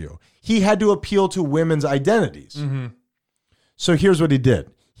cultural issue. He had to appeal to women's identities. Mm-hmm. So here's what he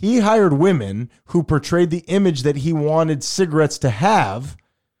did. He hired women who portrayed the image that he wanted cigarettes to have.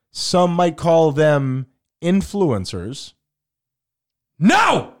 Some might call them influencers.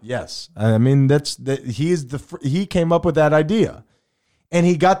 No. Yes. I mean, he came up with that idea. And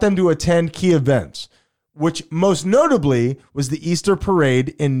he got them to attend key events, which most notably was the Easter Parade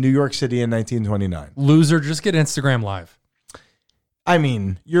in New York City in 1929. Loser, just get Instagram Live. I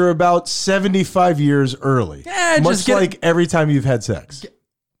mean, you're about 75 years early. Yeah, much like every time you've had sex.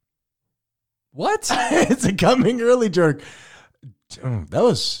 What? It's a coming early jerk. That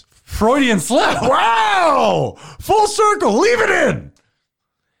was Freudian slip. Wow! Full circle. Leave it in.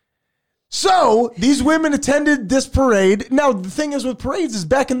 So these women attended this parade. Now, the thing is with parades is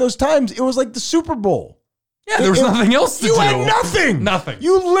back in those times, it was like the Super Bowl. Yeah, there was nothing else to do. You had nothing. Nothing.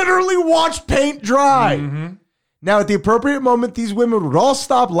 You literally watched paint dry. Mm-hmm. Now, at the appropriate moment, these women would all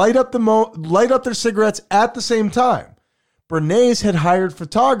stop, light up their cigarettes at the same time. Bernays had hired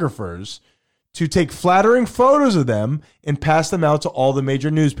photographers to take flattering photos of them and pass them out to all the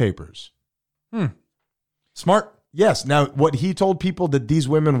major newspapers. Smart. Yes. Now, what he told people that these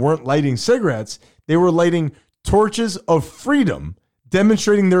women weren't lighting cigarettes, they were lighting torches of freedom,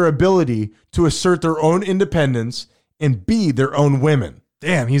 demonstrating their ability to assert their own independence and be their own women.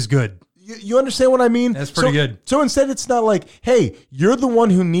 Damn, he's good. You understand what I mean? That's pretty good. So instead, it's not like, hey, you're the one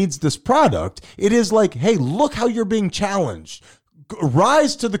who needs this product. It is like, hey, look how you're being challenged.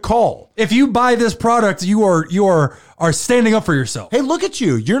 Rise to the call. If you buy this product, you are standing up for yourself. Hey, look at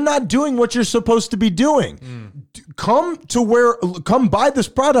you. You're not doing what you're supposed to be doing. Come buy this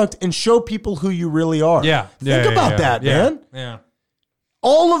product and show people who you really are. Yeah. Think about that, man. Yeah.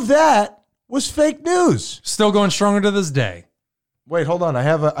 All of that was fake news. Still going stronger to this day. Wait, hold on. I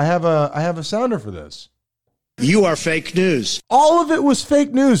have a sounder for this. You are fake news. All of it was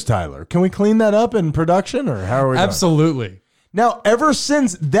fake news, Tyler. Can we clean that up in production, or how are we doing? Absolutely. Now, ever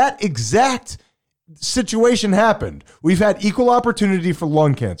since that exact situation happened, we've had equal opportunity for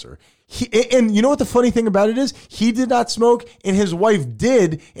lung cancer. And you know what the funny thing about it is? He did not smoke and his wife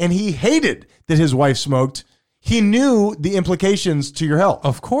did, and he hated that his wife smoked. He knew the implications to your health.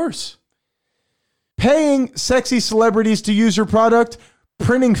 Of course. Paying sexy celebrities to use your product,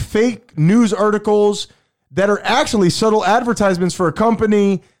 printing fake news articles that are actually subtle advertisements for a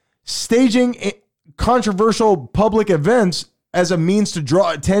company, staging controversial public events as a means to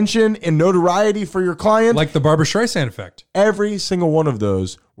draw attention and notoriety for your client. Like the Barbra Streisand effect. Every single one of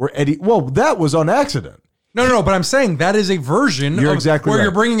those were Eddie. Well, that was on accident. No, but I'm saying that is a version You're of exactly where right.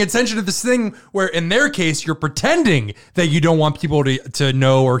 you're bringing attention to this thing where in their case, you're pretending that you don't want people to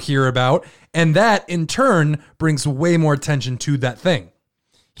know or hear about. And that in turn brings way more attention to that thing.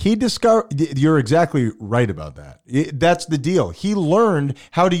 He discovered, you're exactly right about that. That's the deal. He learned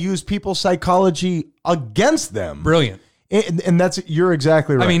how to use people's psychology against them. Brilliant. And you're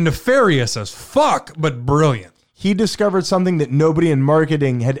exactly right. I mean, nefarious as fuck, but brilliant. He discovered something that nobody in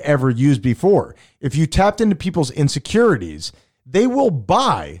marketing had ever used before. If you tapped into people's insecurities, they will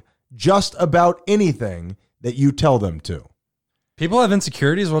buy just about anything that you tell them to. People have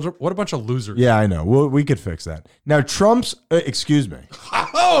insecurities. What a bunch of losers. Yeah, I know. We could fix that. Now, Trump's, excuse me.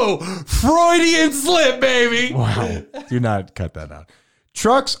 Oh, Freudian slip, baby. Wow. Do not cut that out.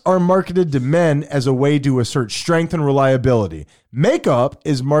 Trucks are marketed to men as a way to assert strength and reliability. Makeup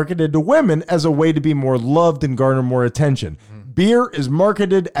is marketed to women as a way to be more loved and garner more attention. Beer is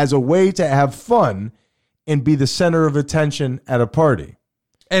marketed as a way to have fun and be the center of attention at a party.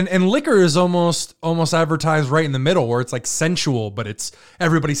 And liquor is almost advertised right in the middle where it's like sensual, but it's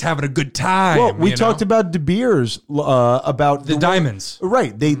everybody's having a good time. Well, we talked about De Beers, about the diamonds.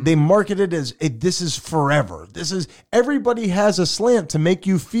 Right. They market it as this is forever. Everybody has a slant to make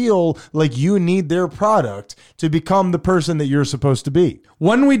you feel like you need their product to become the person that you're supposed to be.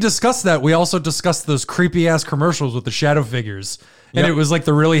 When we discussed that, we also discussed those creepy ass commercials with the shadow figures. And Yep. it was like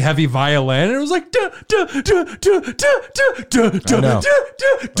the really heavy violin. And it was like, duh, duh, duh, duh, duh, duh, duh, duh, know.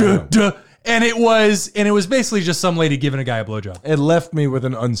 duh, duh, duh. And it was basically just some lady giving a guy a blowjob. It left me with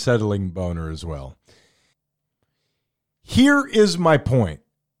an unsettling boner as well. Here is my point,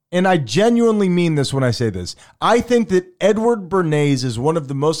 and I genuinely mean this when I say this. I think that Edward Bernays is one of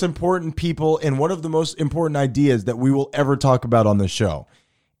the most important people and one of the most important ideas that we will ever talk about on this show.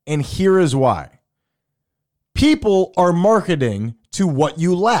 And here is why. People are marketing to what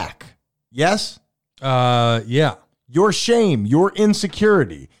you lack. Yes? Yeah. Your shame, your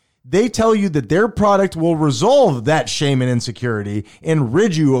insecurity. They tell you that their product will resolve that shame and insecurity and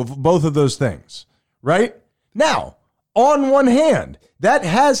rid you of both of those things, right? Now, on one hand, that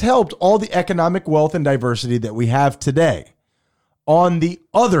has helped all the economic wealth and diversity that we have today. On the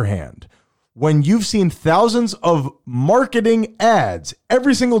other hand, when you've seen thousands of marketing ads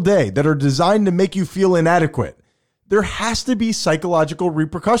every single day that are designed to make you feel inadequate, there has to be psychological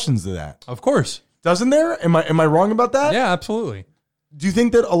repercussions to that. Of course. Doesn't there? Am I wrong about that? Yeah, absolutely. Do you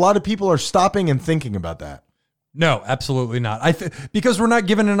think that a lot of people are stopping and thinking about that? No, absolutely not. Because we're not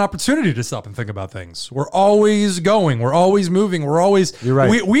given an opportunity to stop and think about things. We're always going. We're always moving. We're always. You're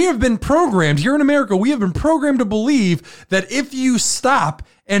right. We have been programmed here in America. We have been programmed to believe that if you stop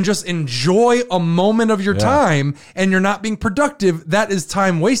and just enjoy a moment of your time and you're not being productive, that is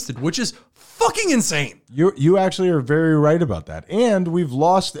time wasted, which is fucking insane. You actually are very right about that. And we've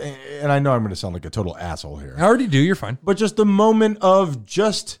lost, and I know I'm going to sound like a total asshole here, I already do. You're fine. but just the moment of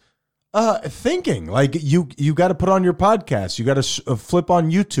just thinking. Like you got to put on your podcast. You got to flip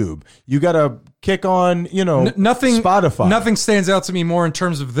on YouTube. You got to kick on, Nothing. Spotify. Nothing stands out to me more in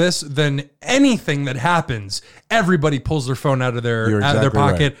terms of this than anything that happens. Everybody pulls their phone out of their You're exactly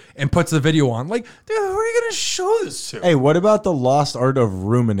pocket and puts the video on. Like, dude, who are you going to show this to? Hey, what about the lost art of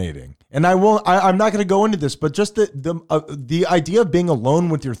ruminating? And I'm not going to go into this, but just the idea of being alone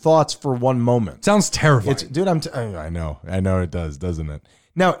with your thoughts for one moment. Sounds terrifying. Dude, I know it does, doesn't it?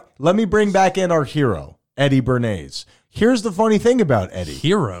 Now, let me bring back in our hero, Eddie Bernays. Here's the funny thing about Eddie.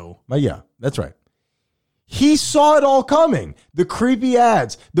 Hero. Yeah, that's right. He saw it all coming. The creepy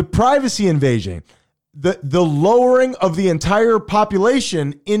ads, the privacy invasion, the lowering of the entire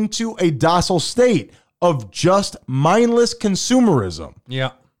population into a docile state of just mindless consumerism.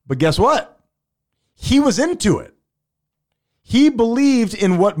 Yeah. But guess what? He was into it. He believed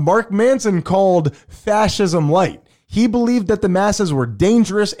in what Mark Manson called fascism light. He believed that the masses were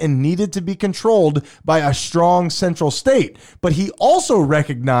dangerous and needed to be controlled by a strong central state. But he also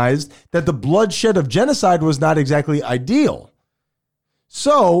recognized that the bloodshed of genocide was not exactly ideal.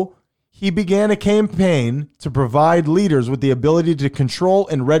 So he began a campaign to provide leaders with the ability to control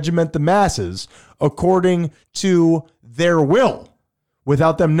and regiment the masses according to their will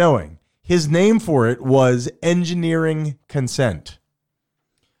without them knowing. His name for it was engineering consent.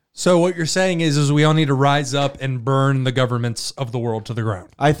 So what you're saying is we all need to rise up and burn the governments of the world to the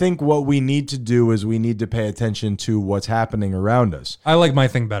ground. I think what we need to do is we need to pay attention to what's happening around us. I like my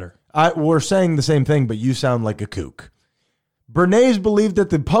thing better. We're saying the same thing, but you sound like a kook. Bernays believed that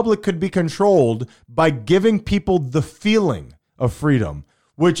the public could be controlled by giving people the feeling of freedom,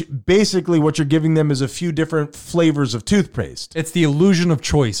 which basically what you're giving them is a few different flavors of toothpaste. It's the illusion of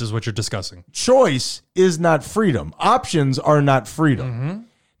choice is what you're discussing. Choice is not freedom. Options are not freedom.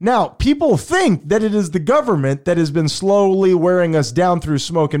 Now, people think that it is the government that has been slowly wearing us down through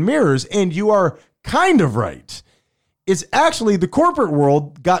smoke and mirrors, and you are kind of right. It's actually the corporate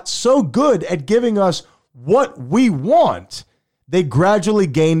world got so good at giving us what we want, they gradually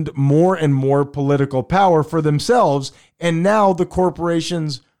gained more and more political power for themselves, and now the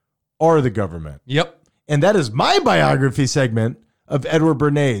corporations are the government. Yep. And that is my biography segment of Edward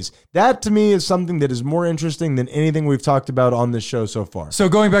Bernays. That to me is something that is more interesting than anything we've talked about on this show so far. So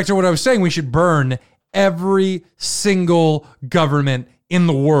going back to what I was saying, we should burn every single government in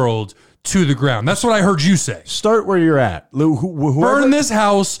the world to the ground. That's what I heard you say. Start where you're at. Whoever, Burn this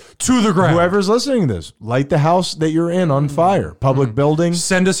house to the ground. whoever's listening to this, light the house that you're in on fire. Public buildings.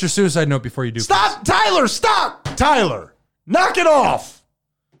 Send us your suicide note before you do. Stop, Tyler, stop! Tyler, knock it off.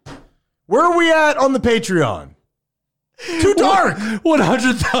 Where are we at on the Patreon? Too dark.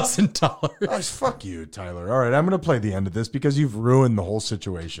 $100,000. Oh, fuck you, Tyler. All right, I'm going to play the end of this because you've ruined the whole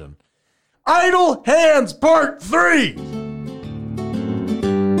situation. Idle Hands Part 3.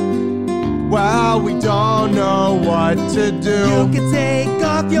 Well, we don't know what to do. You can take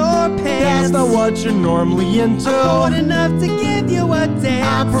off your That's pants. not what you're normally into. Old enough to give you a I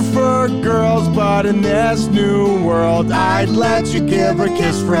dance. prefer girls, but in this new world, I'd let you give a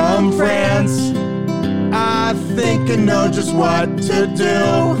kiss from France. I think I know just what to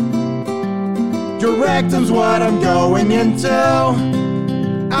do. Your rectum's what I'm going into.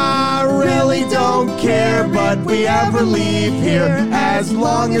 I really don't care, but we ever leave here as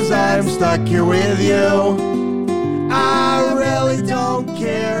long as I'm stuck here with you. I really don't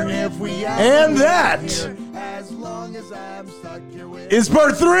care if we ever And leave that here as long as I'm stuck here with is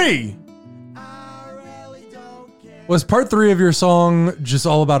Part 3. I really don't care. Was part 3 of your song just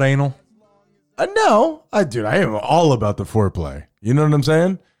all about anal? No, dude, I am all about the foreplay. You know what I'm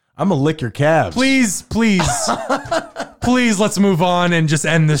saying? I'm gonna lick your calves. Please, please, please, let's move on and just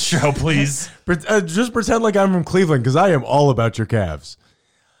end this show, please. Just pretend like I'm from Cleveland because I am all about your calves.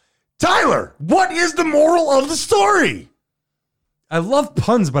 Tyler, what is the moral of the story? I love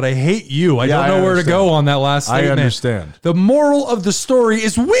puns, but I hate you. I Yeah, don't know I where to understand. go on that last I statement. understand. The moral of the story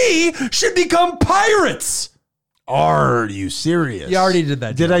is we should become pirates. Are you serious? You already did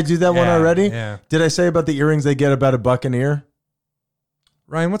that Did joke. I do that one Yeah, already? yeah. Did I say about the earrings they get about $1 an ear?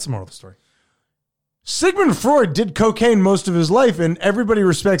 Ryan, what's the moral of the story? Sigmund Freud did cocaine most of his life, and everybody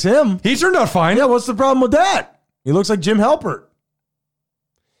respects him. He turned out fine. Yeah, what's the problem with that? He looks like Jim Halpert.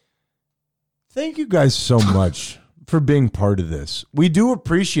 Thank you guys so much for being part of this. We do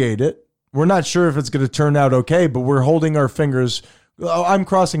appreciate it. We're not sure if it's going to turn out okay, but we're holding our fingers. Oh, I'm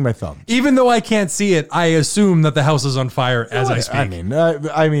crossing my thumbs. Even though I can't see it, I assume that the house is on fire as I speak.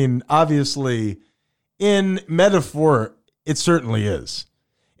 I mean, obviously, in metaphor, it certainly is.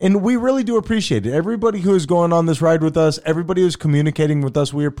 And we really do appreciate it. Everybody who is going on this ride with us, everybody who's communicating with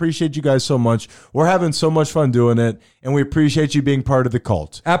us, we appreciate you guys so much. We're having so much fun doing it, and we appreciate you being part of the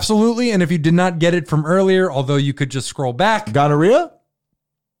cult. Absolutely. And if you did not get it from earlier, although you could just scroll back, Gonorrhea?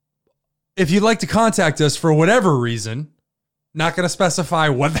 if you'd like to contact us for whatever reason, not going to specify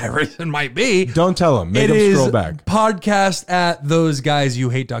what that reason might be. Don't tell them. Make It them is scroll back. podcast at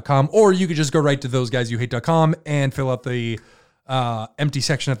thoseguysyouhate.com, or you could just go right to thoseguysyouhate.com and fill out the empty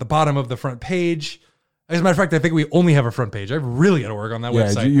section at the bottom of the front page. As a matter of fact, I think we only have a front page. I really got to work on that Yeah,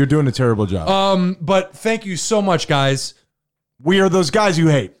 website. you're doing a terrible job. But thank you so much, guys. We are those guys you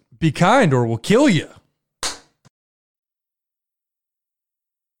hate. Be kind or we'll kill you.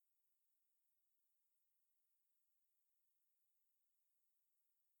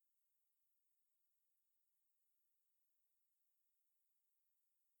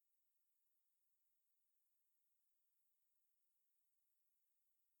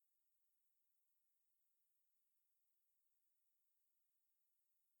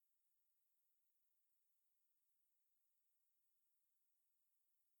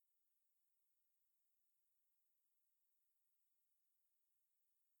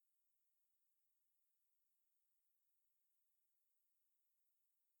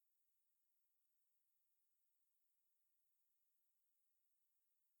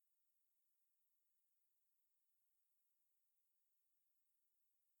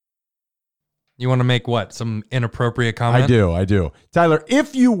 You want to make what? Some inappropriate comment? I do. Tyler,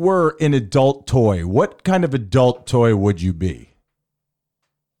 if you were an adult toy, what kind of adult toy would you be?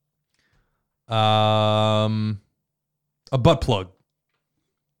 A butt plug.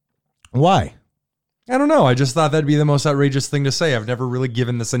 Why? I don't know. I just thought that'd be the most outrageous thing to say. I've never really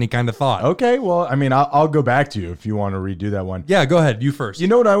given this any kind of thought. Okay, well, I mean, I'll go back to you if you want to redo that one. Yeah, go ahead. You first. You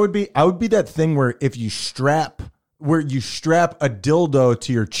know what I would be? I would be that thing where you strap a dildo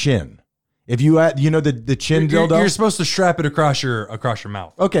to your chin. If you add, the chin dildo. You're supposed to strap it across your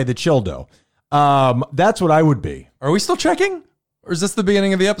mouth. Okay, the childo. That's what I would be. Are we still checking? Or is this the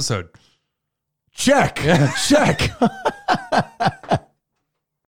beginning of the episode? Check. Check.